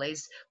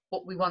families,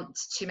 but we want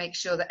to make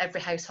sure that every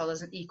household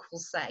has an equal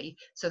say.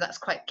 So that's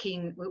quite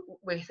keen,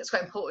 it's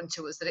quite important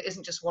to us that it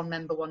isn't just one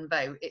member, one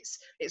vote, it's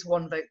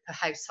one vote per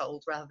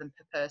household rather than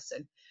per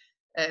person.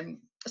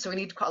 So we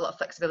need quite a lot of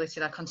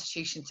flexibility in our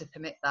constitution to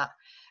permit that.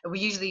 And we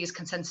usually use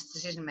consensus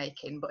decision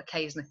making, but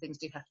occasionally things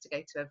do have to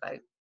go to a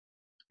vote.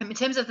 In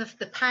terms of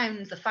the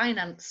pound, the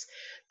finance,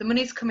 the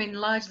money's come in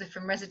largely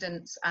from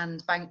residents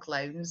and bank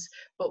loans,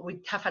 but we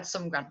have had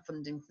some grant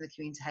funding from the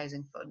Community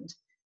Housing Fund.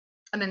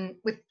 And then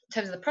in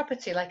terms of the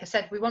property, like I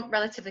said, we want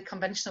relatively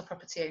conventional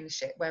property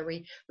ownership where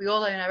we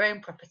all own our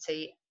own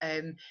property,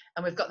 and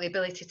we've got the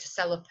ability to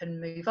sell up and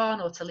move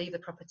on, or to leave the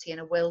property in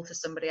a will to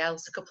somebody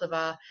else. A couple of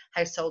our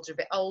households are a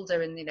bit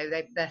older, and you know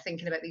they're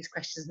thinking about these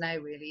questions now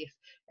really.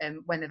 If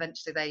when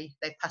eventually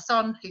they pass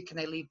on, who can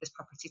they leave this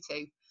property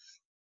to?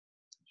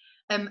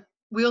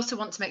 We also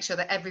want to make sure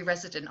that every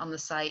resident on the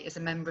site is a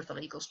member of the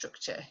legal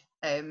structure,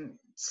 to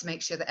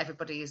make sure that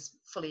everybody is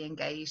fully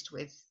engaged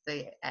with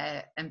the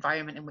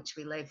environment in which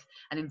we live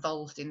and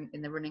involved in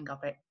the running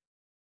of it.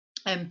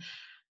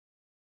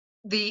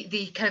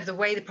 The kind of the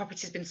way the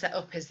property has been set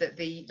up is that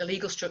the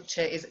legal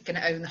structure is going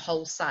to own the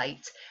whole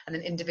site, and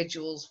then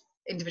individual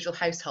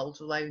households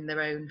will own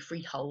their own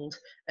freehold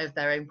of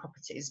their own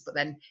properties, but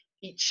then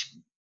each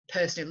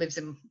person who lives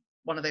in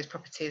one of those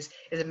properties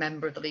is a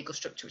member of the legal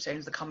structure which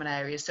owns the common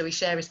areas, so we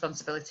share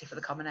responsibility for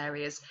the common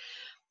areas.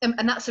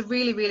 And that's a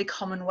really, really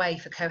common way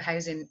for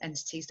co-housing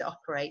entities to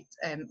operate.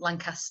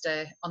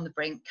 Lancaster, On the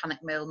Brink,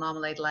 Cannock Mill,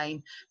 Marmalade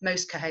Lane,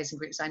 most co-housing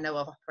groups I know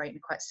of operate in a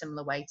quite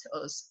similar way to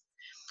us.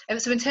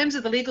 So in terms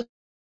of the legal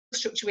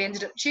structure we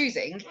ended up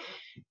choosing,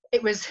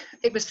 it was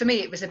for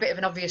me, it was a bit of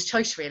an obvious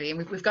choice really,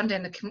 and we've gone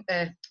down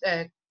the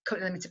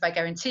company limited by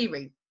guarantee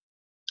route.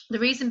 The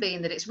reason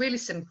being that it's really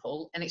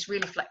simple and it's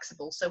really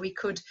flexible, so we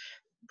could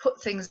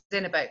put things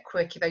in about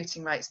quirky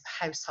voting rights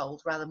per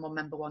household rather than one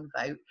member, one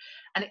vote.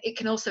 And it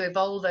can also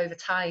evolve over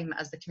time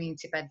as the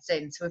community beds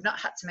in. So we've not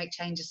had to make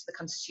changes to the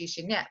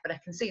constitution yet, but I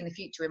can see in the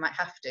future we might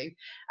have to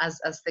as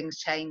things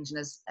change and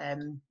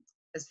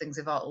as things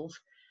evolve.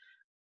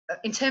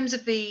 in terms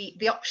of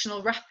the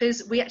optional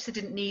wrappers, we actually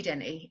didn't need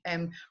any.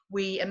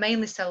 We are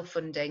mainly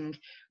self-funding.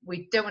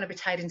 We don't want to be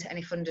tied into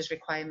any funders'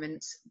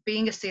 requirements.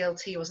 Being a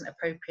CLT wasn't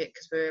appropriate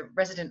because we're a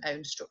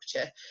resident-owned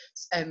structure.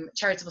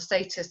 Charitable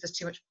status, there's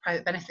too much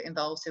private benefit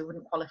involved, so we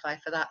wouldn't qualify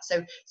for that.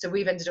 So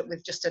we've ended up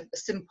with just a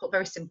simple,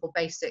 very simple,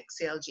 basic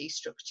CLG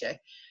structure.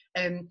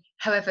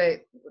 However,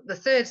 the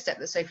third step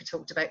that Sophie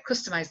talked about,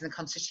 customising the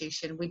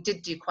constitution, we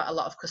did do quite a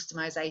lot of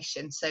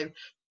customisation. So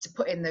to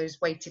put in those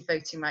weighted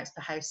voting rights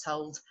per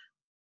household,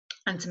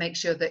 and to make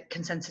sure that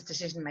consensus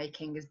decision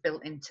making is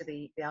built into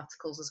the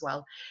articles as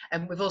well.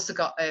 And we've also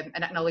got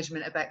an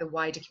acknowledgement about the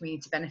wider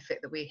community benefit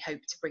that we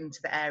hope to bring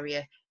to the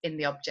area in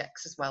the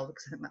objects as well,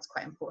 because I think that's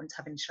quite important to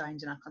have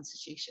enshrined in our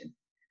constitution.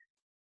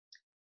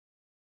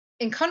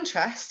 In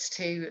contrast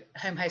to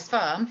Home House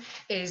Farm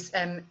is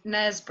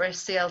Knaresborough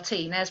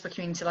CLT, Knaresborough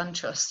Community Land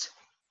Trust.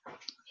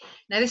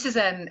 Now, this is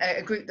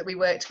a group that we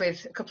worked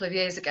with a couple of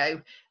years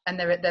ago, and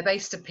they're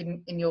based up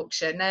in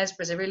Yorkshire.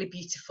 Knaresborough is a really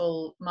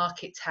beautiful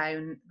market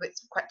town, but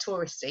it's quite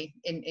touristy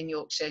in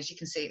Yorkshire. As you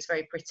can see, it's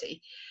very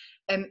pretty.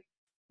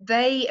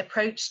 They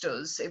approached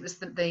us. It was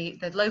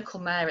the local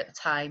mayor at the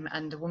time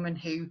and a woman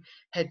who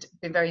had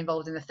been very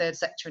involved in the third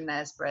sector in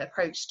Knaresborough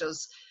approached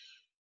us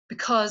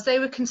because they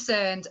were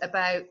concerned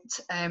about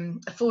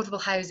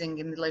affordable housing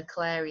in the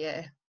local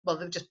area. Well,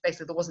 there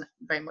wasn't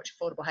very much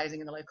affordable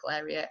housing in the local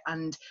area,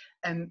 and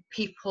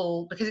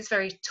people, because it's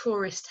very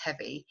tourist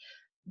heavy,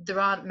 there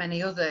aren't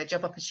many other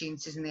job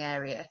opportunities in the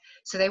area.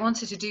 So they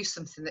wanted to do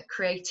something that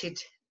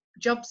created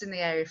jobs in the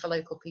area for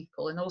local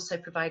people and also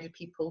provided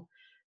people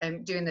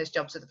doing those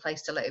jobs with a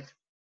place to live.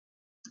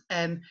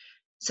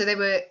 So they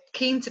were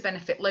keen to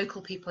benefit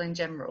local people in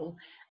general,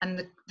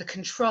 and the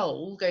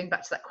control, going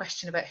back to that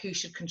question about who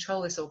should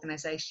control this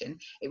organisation,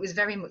 it was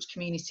very much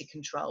community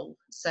control.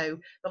 So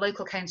the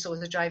local council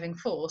was a driving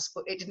force,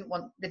 but they didn't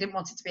want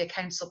it to be a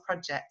council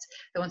project.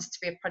 They wanted it to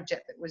be a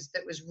project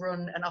that was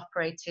run and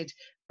operated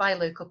by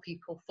local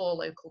people for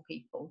local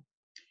people.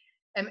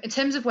 In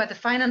terms of where the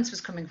finance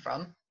was coming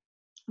from,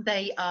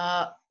 they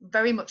are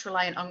very much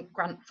reliant on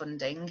grant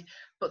funding,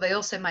 but they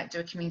also might do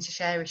a community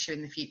share issue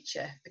in the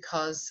future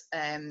because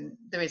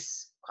there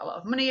is quite a lot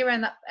of money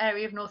around that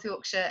area of North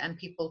Yorkshire, and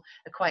people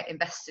are quite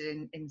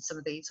invested in some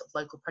of the sort of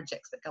local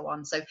projects that go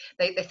on. So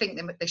they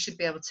think they should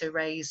be able to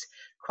raise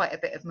quite a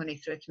bit of money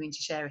through a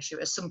community share issue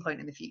at some point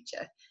in the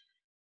future.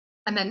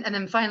 And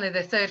then finally,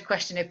 the third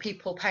question of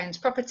people, pounds,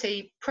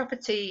 property.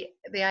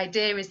 The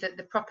idea is that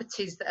the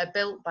properties that are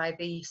built by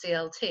the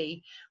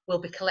CLT will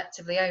be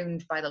collectively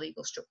owned by the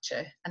legal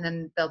structure, and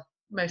then they'll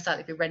most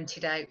likely be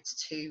rented out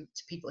to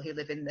people who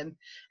live in them.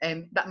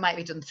 That might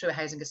be done through a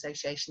housing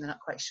association, they're not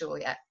quite sure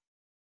yet.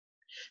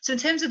 So in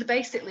terms of the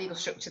basic legal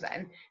structure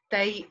then,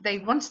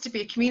 they wanted to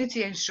be a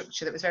community-owned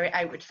structure that was very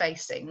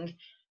outward-facing,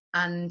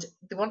 and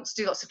they want to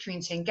do lots of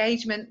community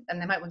engagement, and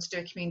they might want to do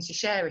a community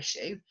share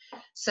issue.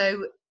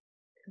 So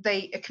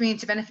a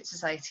community benefit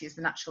society is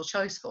the natural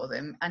choice for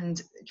them,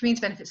 and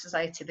community benefit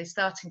society, the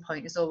starting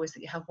point is always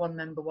that you have one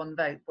member, one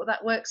vote. Well,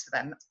 that works for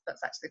them.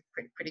 That's actually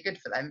pretty good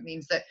for them. It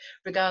means that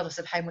regardless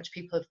of how much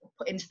people have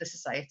put into the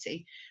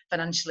society,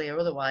 financially or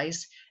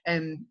otherwise,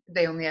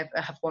 they only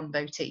have one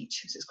vote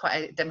each. So it's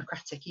quite a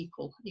democratic,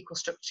 equal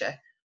structure.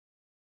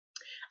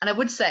 And I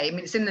would say, I mean,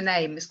 it's in the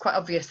name, it's quite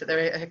obvious that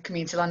they're a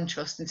community land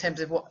trust in terms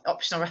of what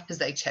optional wrappers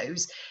they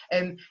chose.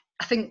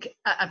 I think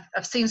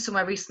I've seen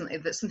somewhere recently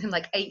that something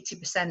like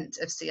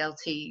 80% of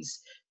CLTs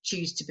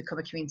choose to become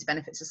a community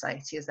benefit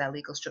society as their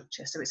legal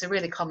structure. So it's a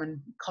really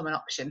common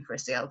option for a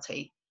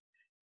CLT.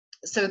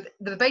 So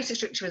the basic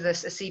structure was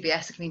a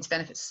CBS, a community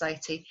benefit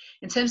society.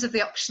 In terms of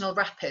the optional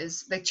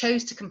wrappers, they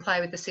chose to comply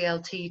with the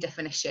CLT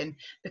definition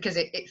because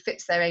it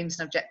fits their aims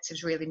and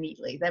objectives really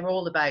neatly. They're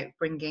all about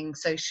bringing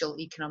social,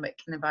 economic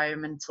and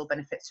environmental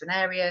benefits to an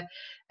area.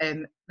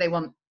 They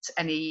want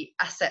any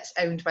assets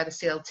owned by the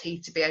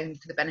CLT to be owned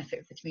for the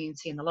benefit of the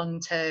community in the long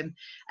term,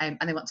 and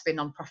they want to be a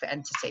non-profit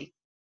entity.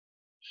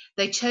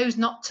 They chose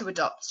not to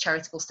adopt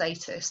charitable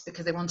status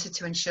because they wanted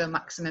to ensure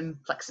maximum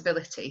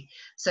flexibility.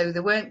 So they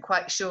weren't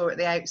quite sure at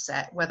the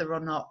outset whether or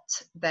not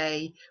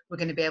they were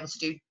going to be able to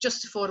do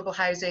just affordable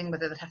housing,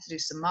 whether they'd have to do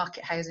some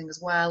market housing as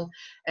well.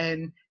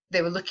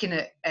 They were looking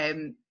at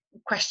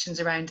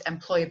questions around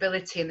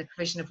employability and the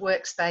provision of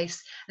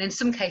workspace. And in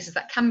some cases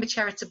that can be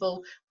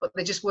charitable, but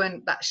they just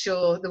weren't that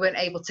sure. They weren't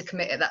able to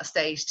commit at that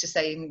stage to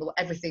saying, well,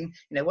 everything,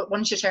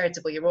 once you're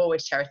charitable, you're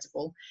always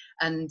charitable.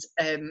 And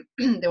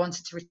they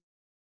wanted to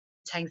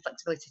retain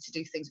flexibility to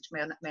do things which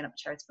may not be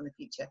charitable in the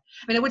future.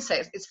 I mean, I would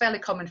say it's fairly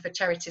common for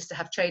charities to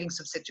have trading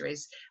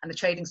subsidiaries, and the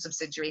trading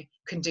subsidiary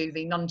can do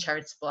the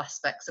non-charitable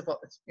aspects of what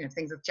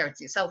things the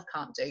charity itself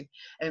can't do.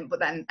 But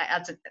then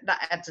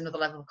that adds another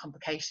level of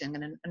complication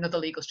and another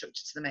legal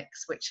structure to the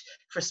mix, which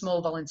for a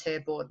small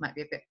volunteer board might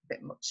be a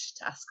bit much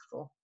to ask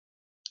for.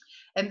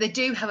 They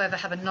do, however,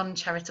 have a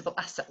non-charitable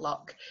asset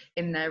lock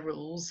in their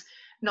rules,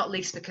 not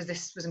least because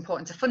this was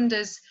important to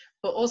funders,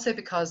 but also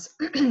because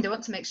they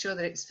want to make sure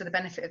that it's for the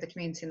benefit of the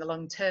community in the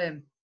long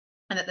term,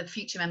 and that the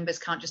future members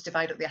can't just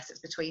divide up the assets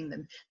between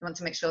them. They want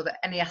to make sure that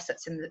any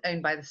assets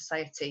owned by the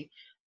society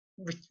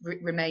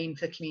remain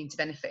for community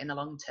benefit in the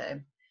long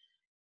term.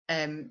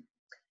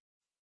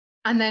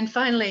 And then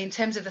finally, in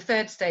terms of the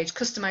third stage,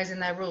 customising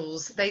their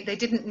rules, they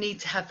didn't need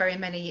to have very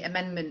many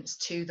amendments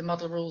to the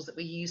model rules that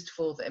we used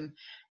for them.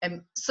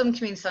 Some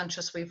community land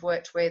trusts we've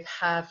worked with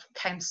have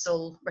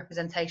council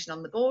representation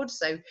on the board,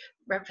 so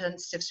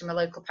representatives from a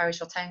local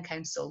parish or town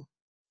council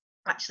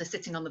actually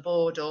sitting on the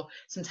board, or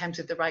sometimes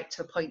with the right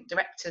to appoint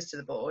directors to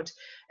the board.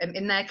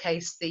 In their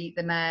case, the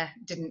mayor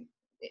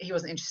he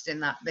wasn't interested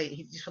in that.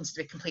 He just wanted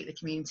to be completely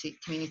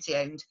community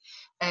owned.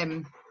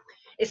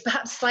 It's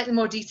perhaps slightly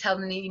more detail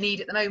than you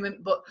need at the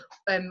moment, but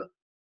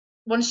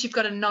once you've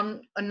got a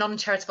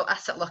non-charitable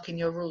asset lock in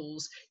your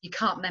rules, you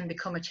can't then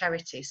become a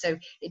charity. So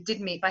it did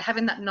mean, by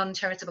having that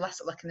non-charitable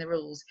asset lock in the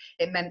rules,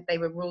 it meant they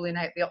were ruling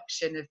out the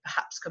option of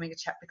perhaps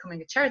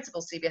becoming a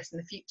charitable CBS in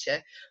the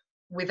future,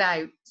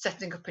 without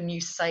setting up a new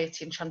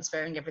society and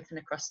transferring everything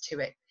across to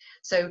it.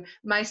 So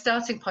my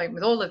starting point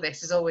with all of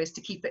this is always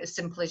to keep it as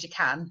simple as you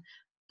can.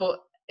 But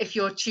if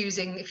you're a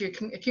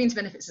community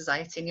benefit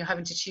society and you're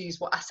having to choose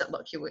what asset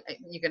lock you're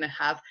going to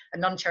have, a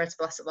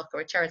non-charitable asset lock or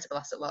a charitable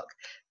asset lock,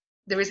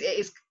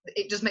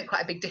 it does make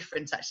quite a big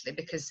difference actually,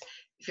 because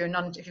if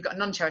you've got a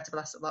non-charitable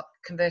asset lock,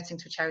 converting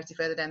to a charity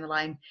further down the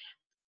line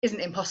isn't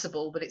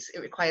impossible, but it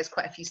requires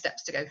quite a few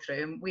steps to go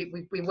through. And we're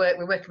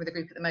working with a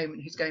group at the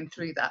moment who's going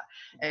through that,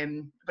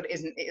 but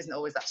it isn't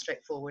always that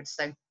straightforward.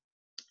 So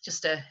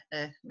just a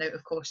note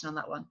of caution on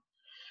that one.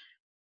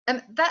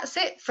 That's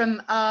it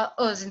from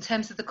us in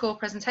terms of the core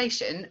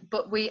presentation,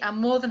 but we are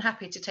more than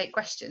happy to take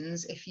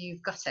questions if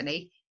you've got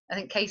any. I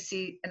think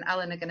Casey and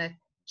Alan are going to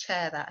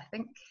chair that, I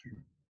think.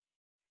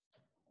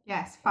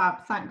 Yes,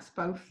 fab, thanks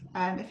both.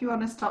 If you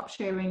want to stop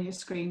sharing your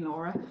screen,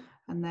 Laura,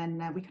 and then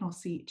we can all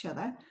see each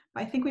other.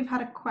 But I think we've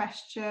had a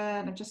question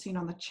I've just seen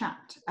on the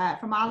chat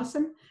from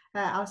Alison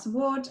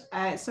Ward.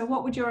 So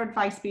what would your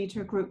advice be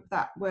to a group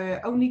that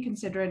were only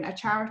considering a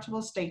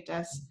charitable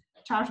status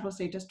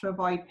to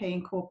avoid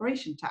paying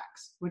corporation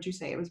tax? Would you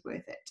say it was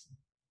worth it?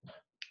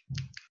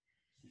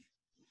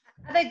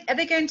 Are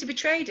they going to be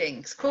trading?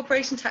 Because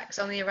corporation tax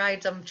only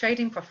rides on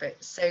trading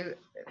profits. So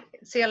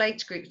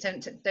CLH groups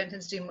don't tend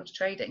to do much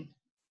trading.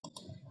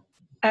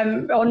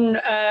 On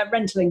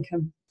rental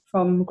income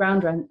from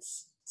ground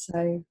rents. So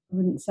I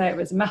wouldn't say it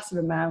was a massive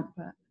amount,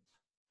 but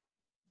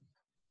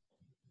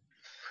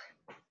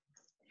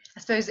I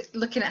suppose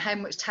looking at how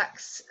much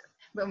tax,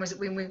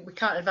 we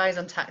can't advise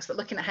on tax, but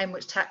looking at how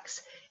much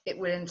tax it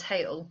would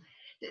entail,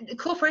 the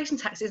corporation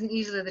tax isn't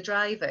usually the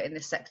driver in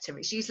this sector.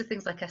 It's usually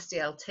things like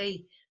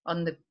SDLT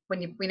on the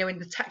in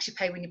the tax you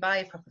pay when you buy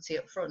a property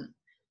up front.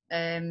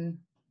 Yeah,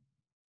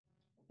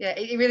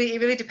 it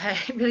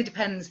really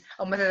depends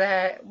on whether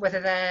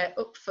they're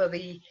up for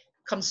the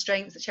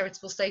constraints that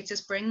charitable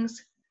status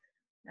brings,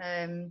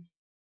 and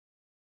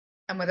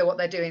whether what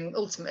they're doing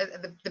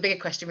ultimately, the bigger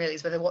question really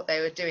is whether what they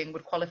were doing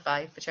would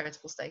qualify for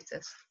charitable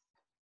status.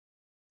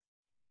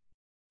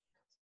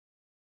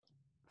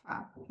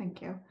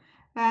 Thank you.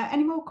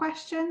 Any more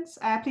questions?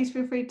 Please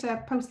feel free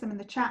to post them in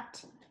the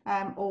chat,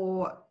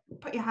 or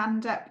put your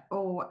hand up,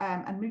 or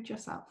unmute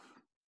yourself.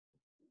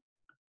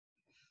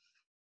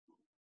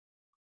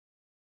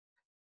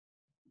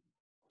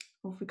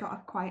 Or have we got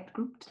a quiet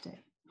group today?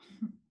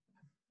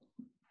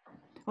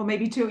 Or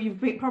maybe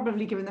you've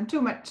probably given them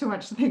too much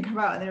to think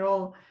about, and they're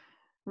all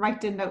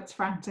writing notes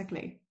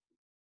frantically.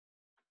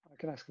 I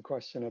can ask a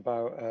question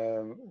about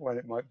when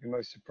it might be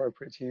most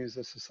appropriate to use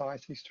a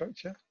society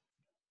structure.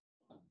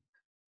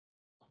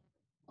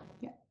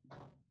 Yeah.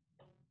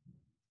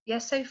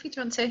 Yes, Sophie,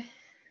 do you want to?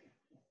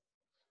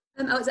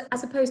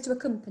 As opposed to a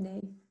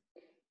company?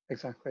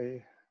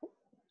 Exactly.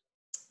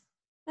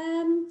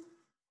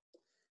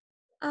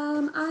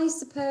 I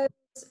suppose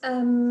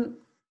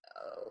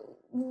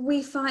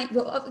we find,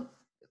 well,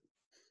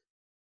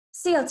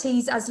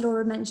 CLTs, as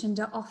Laura mentioned,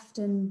 are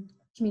often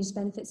community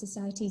benefit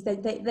societies.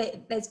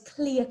 There's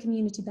clear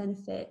community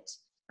benefit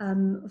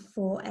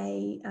for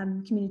a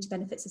community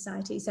benefit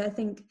society. So I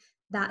think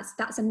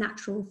that's a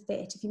natural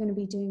fit. If you're going to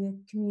be doing a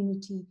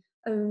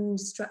community-owned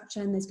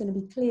structure and there's going to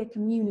be clear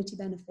community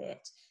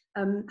benefit,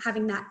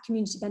 having that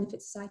community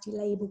benefit society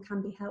label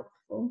can be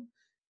helpful.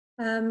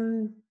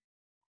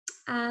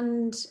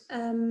 And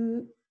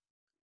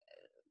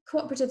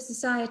cooperative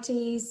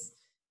societies,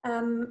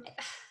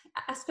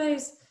 I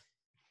suppose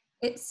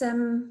it's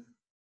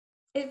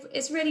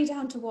really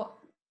down to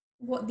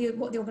what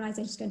the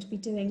organisation is going to be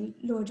doing.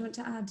 Laura, do you want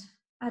to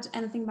add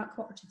anything about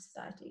cooperative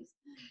societies?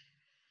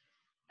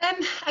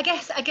 I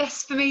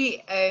guess for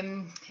me,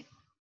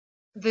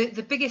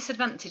 the biggest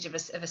advantage of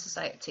a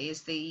society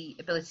is the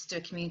ability to do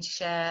a community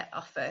share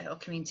offer or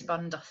community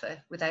bond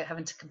offer without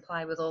having to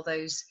comply with all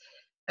those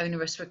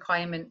onerous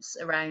requirements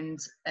around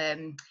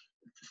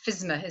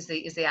FSMA is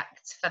the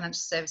Act, Financial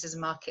Services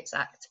and Markets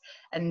Act,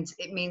 and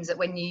it means that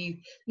when you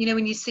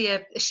see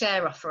a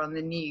share offer on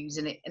the news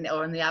or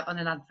on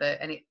an advert,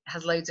 and it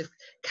has loads of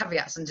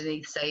caveats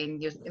underneath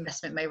saying your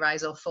investment may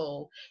rise or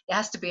fall, it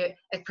has to be a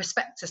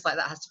prospectus like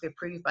that has to be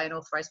approved by an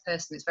authorised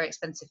person. It's very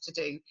expensive to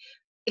do.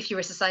 if you're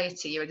a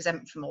society, you're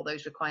exempt from all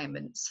those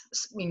requirements.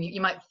 I mean,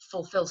 you might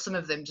fulfil some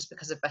of them just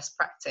because of best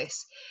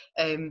practice,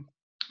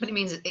 but it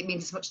means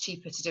it's much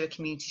cheaper to do a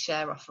community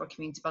share offer or a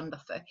community bond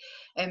offer.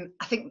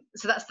 I think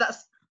so.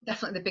 That's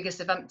definitely the biggest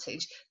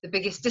advantage. The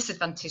biggest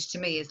disadvantage to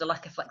me is the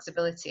lack of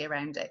flexibility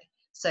around it.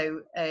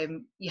 So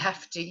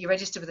you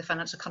register with the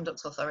Financial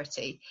Conduct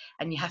Authority,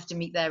 and you have to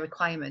meet their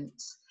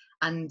requirements.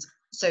 And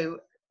so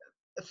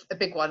a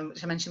big one,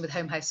 which I mentioned with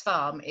Home House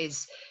Farm,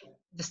 is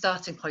the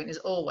starting point is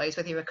always,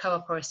 whether you're a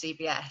co-op or a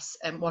CBS,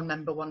 one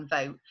member, one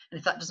vote. And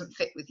if that doesn't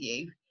fit with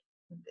you,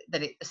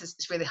 then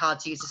it's really hard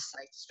to use a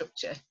society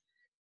structure.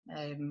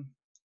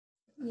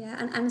 Yeah,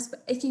 and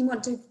if you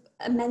want to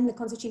amend the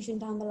constitution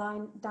down the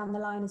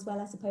line as well,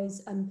 I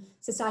suppose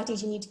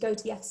societies, you need to go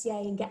to the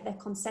FCA and get their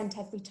consent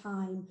every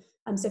time.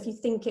 So if you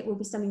think it will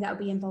be something that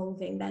will be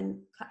involving,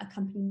 then a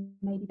company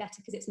may be better,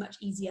 because it's much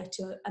easier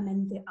to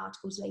amend the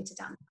articles later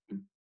down the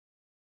line.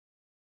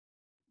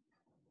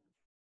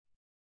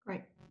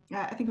 Great.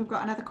 I think we've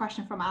got another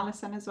question from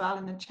Alison as well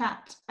in the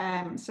chat.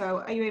 So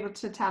are you able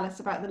to tell us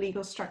about the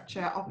legal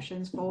structure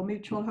options for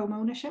mutual home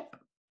ownership?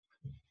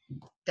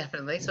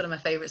 Definitely, it's one of my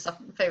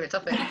favourite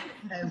topics.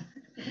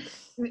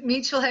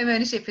 Mutual home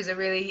ownership is a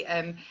really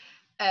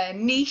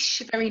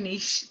niche, very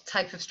niche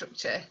type of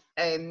structure.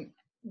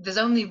 There's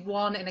only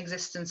one in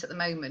existence at the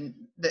moment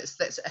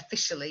that's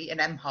officially an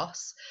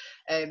MHOS,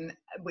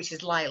 which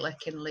is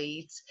Lilac in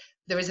Leeds.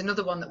 There is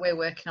another one that we're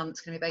working on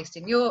that's going to be based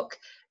in York.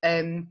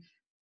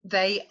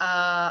 They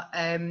are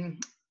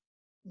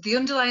the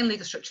underlying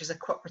legal structure is a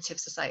cooperative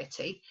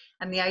society,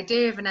 and the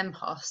idea of an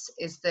MHOS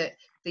is that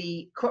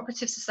the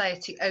cooperative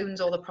society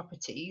owns all the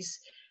properties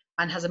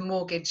and has a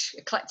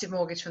collective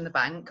mortgage from the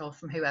bank or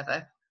from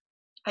whoever.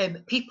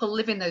 People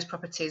live in those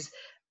properties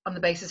on the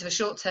basis of a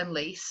short-term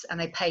lease, and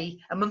they pay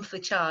a monthly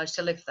charge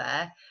to live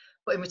there.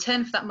 But in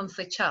return for that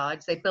monthly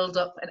charge, they build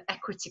up an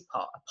equity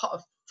pot, a pot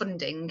of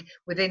funding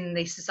within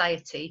the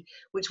society,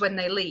 which when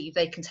they leave,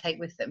 they can take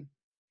with them.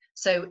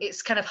 So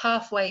it's kind of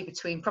halfway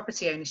between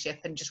property ownership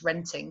and just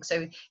renting.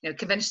 So,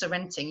 conventional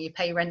renting, you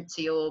pay rent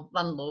to your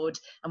landlord,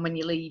 and when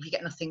you leave, you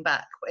get nothing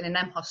back. But in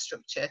an MHOS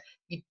structure,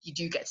 you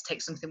do get to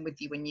take something with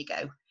you when you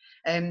go.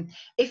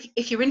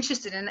 If you're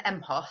interested in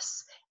an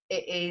MHOS,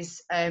 it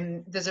is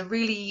there's a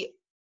really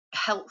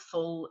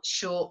helpful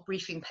short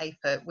briefing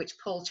paper which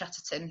Paul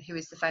Chatterton, who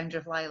is the founder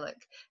of Lilac,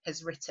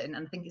 has written,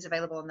 and I think it's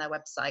available on their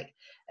website.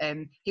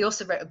 He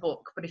also wrote a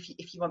book, but if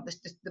you want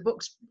the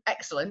book's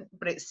excellent,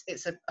 but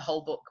it's a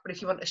whole book. But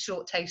if you want a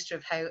short taster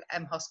of how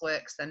MHOS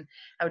works, then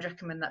I would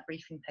recommend that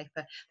briefing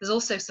paper. There's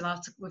also some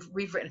articles,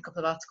 we've written a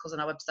couple of articles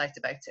on our website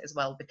about it as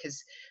well,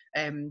 because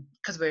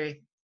we're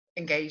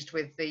engaged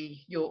with the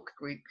York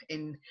group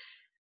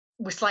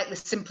we're slightly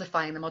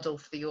simplifying the model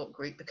for the York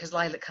group, because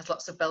Lilac has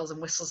lots of bells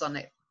and whistles on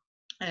it.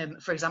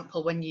 For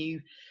example, the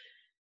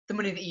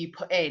money that you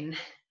put in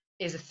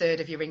is a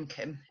third of your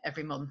income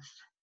every month.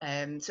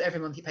 So every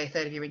month you pay a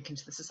third of your income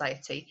to the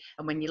society,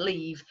 and when you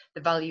leave,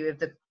 the value of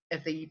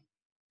the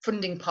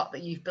funding pot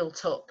that you've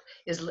built up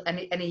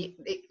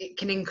it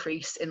can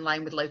increase in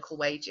line with local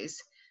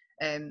wages.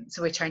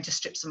 So we're trying to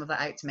strip some of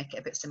that out to make it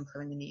a bit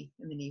simpler in the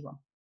new one.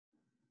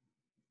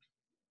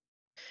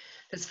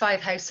 There's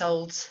 5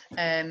 households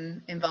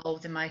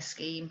involved in my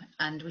scheme,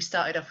 and we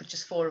started off with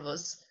just 4 of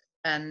us,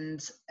 and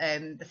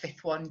the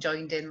 5th one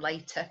joined in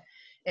later.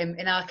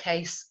 In our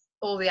case,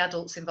 all the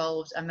adults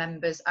involved are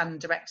members and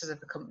directors of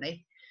the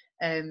company.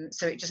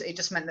 So it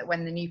just meant that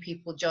when the new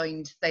people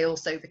joined, they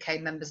also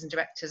became members and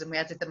directors, and we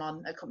added them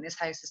on at Companies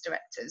House as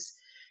directors.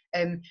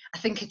 I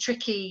think a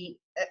tricky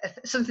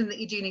something that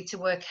you do need to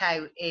work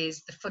out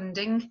is the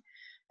funding.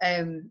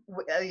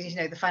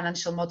 The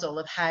financial model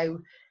of how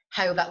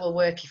that will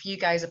work. If you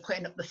guys are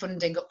putting up the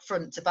funding up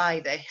front to buy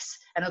this,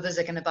 and others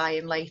are going to buy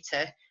in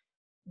later,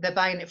 they're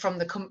buying it from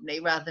the company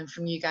rather than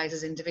from you guys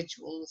as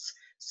individuals.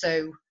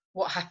 So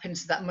what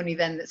happens to that money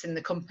then that's in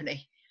the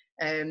company?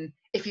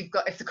 If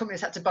the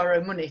company's had to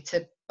borrow money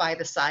to buy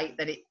the site,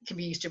 then it can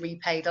be used to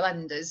repay the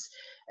lenders.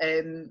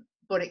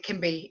 But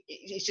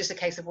it's just a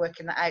case of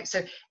working that out.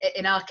 So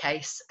in our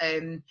case,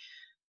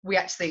 we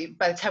actually,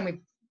 by the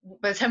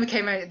time we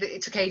came out,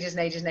 it took ages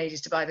and ages and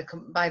ages to buy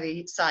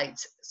the site.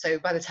 So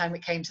by the time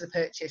it came to the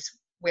purchase,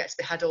 we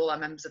actually had all our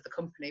members of the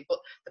company. But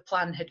the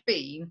plan had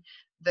been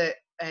that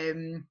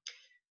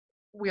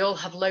we all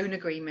have loan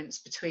agreements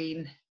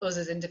between us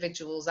as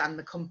individuals and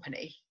the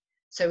company.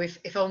 So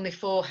if only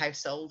 4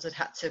 households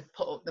had to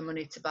put up the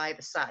money to buy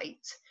the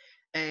site,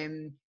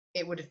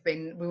 we would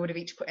have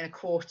each put in a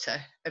quarter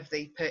of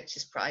the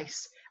purchase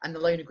price, and the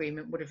loan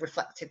agreement would have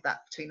reflected that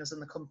between us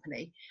and the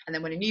company. And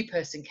then when a new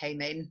person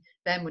came in,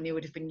 their money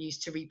would have been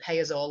used to repay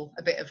us all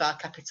a bit of our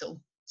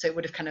capital. So it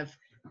would have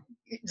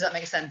does that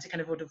make sense? It kind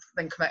of would have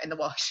then come out in the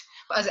wash.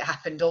 But as it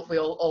happened,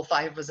 all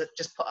 5 of us had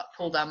just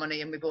pulled our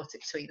money and we bought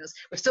it between us.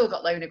 We've still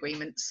got loan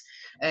agreements,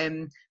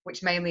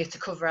 which mainly are to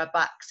cover our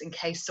backs in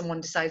case someone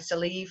decides to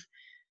leave.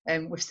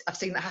 I've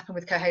seen that happen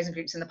with co-housing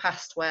groups in the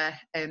past, where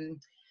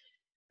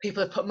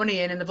people have put money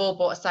in and they've all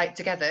bought a site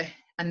together,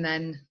 and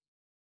then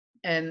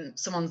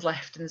someone's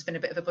left and there's been a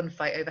bit of a bun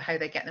fight over how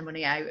they get the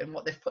money out and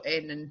what they've put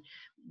in, and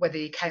whether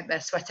you count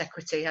their sweat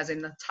equity as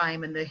in the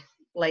time and the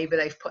labour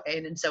they've put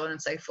in, and so on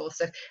and so forth.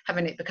 So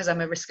having it, because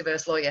I'm a risk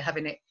averse lawyer,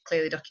 having it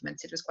clearly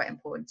documented was quite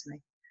important to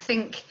me. I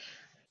think,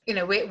 you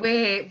know,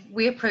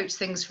 we approach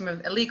things from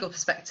a legal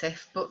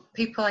perspective, but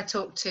people I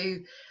talk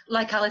to,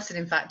 like Alison,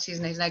 in fact, who's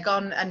now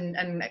gone,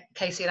 and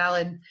Casey and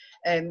Alan,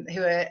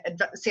 who are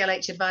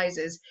CLH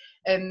advisors,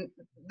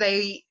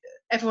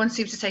 everyone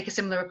seems to take a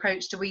similar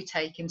approach to we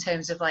take, in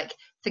terms of like,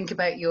 think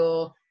about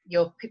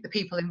the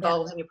people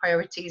involved, and your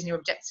priorities and your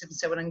objectives and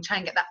so on, and try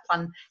and get that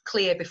plan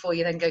clear before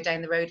you then go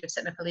down the road of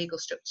setting up a legal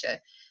structure.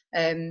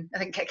 I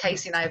think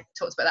Casey and I have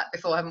talked about that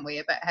before, haven't we,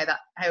 about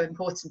how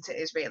important it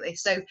is, really.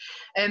 So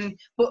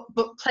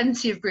but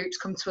plenty of groups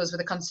come to us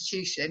with a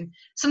constitution.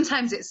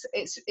 Sometimes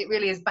it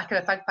really is back of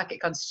a fag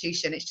packet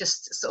constitution. It's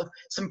just sort of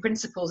some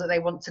principles that they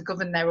want to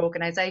govern their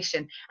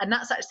organisation, and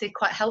that's actually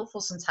quite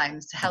helpful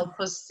sometimes to help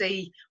us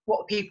see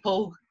what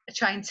people are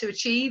trying to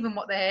achieve and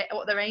what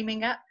they're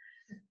aiming at.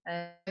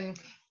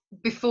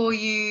 Before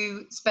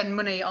you spend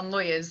money on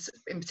lawyers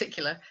in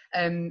particular,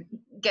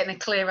 getting a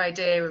clear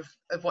idea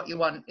of what you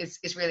want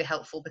is really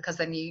helpful, because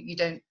then you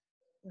don't,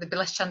 there'll be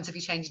less chance of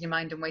you changing your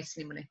mind and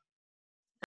wasting your money.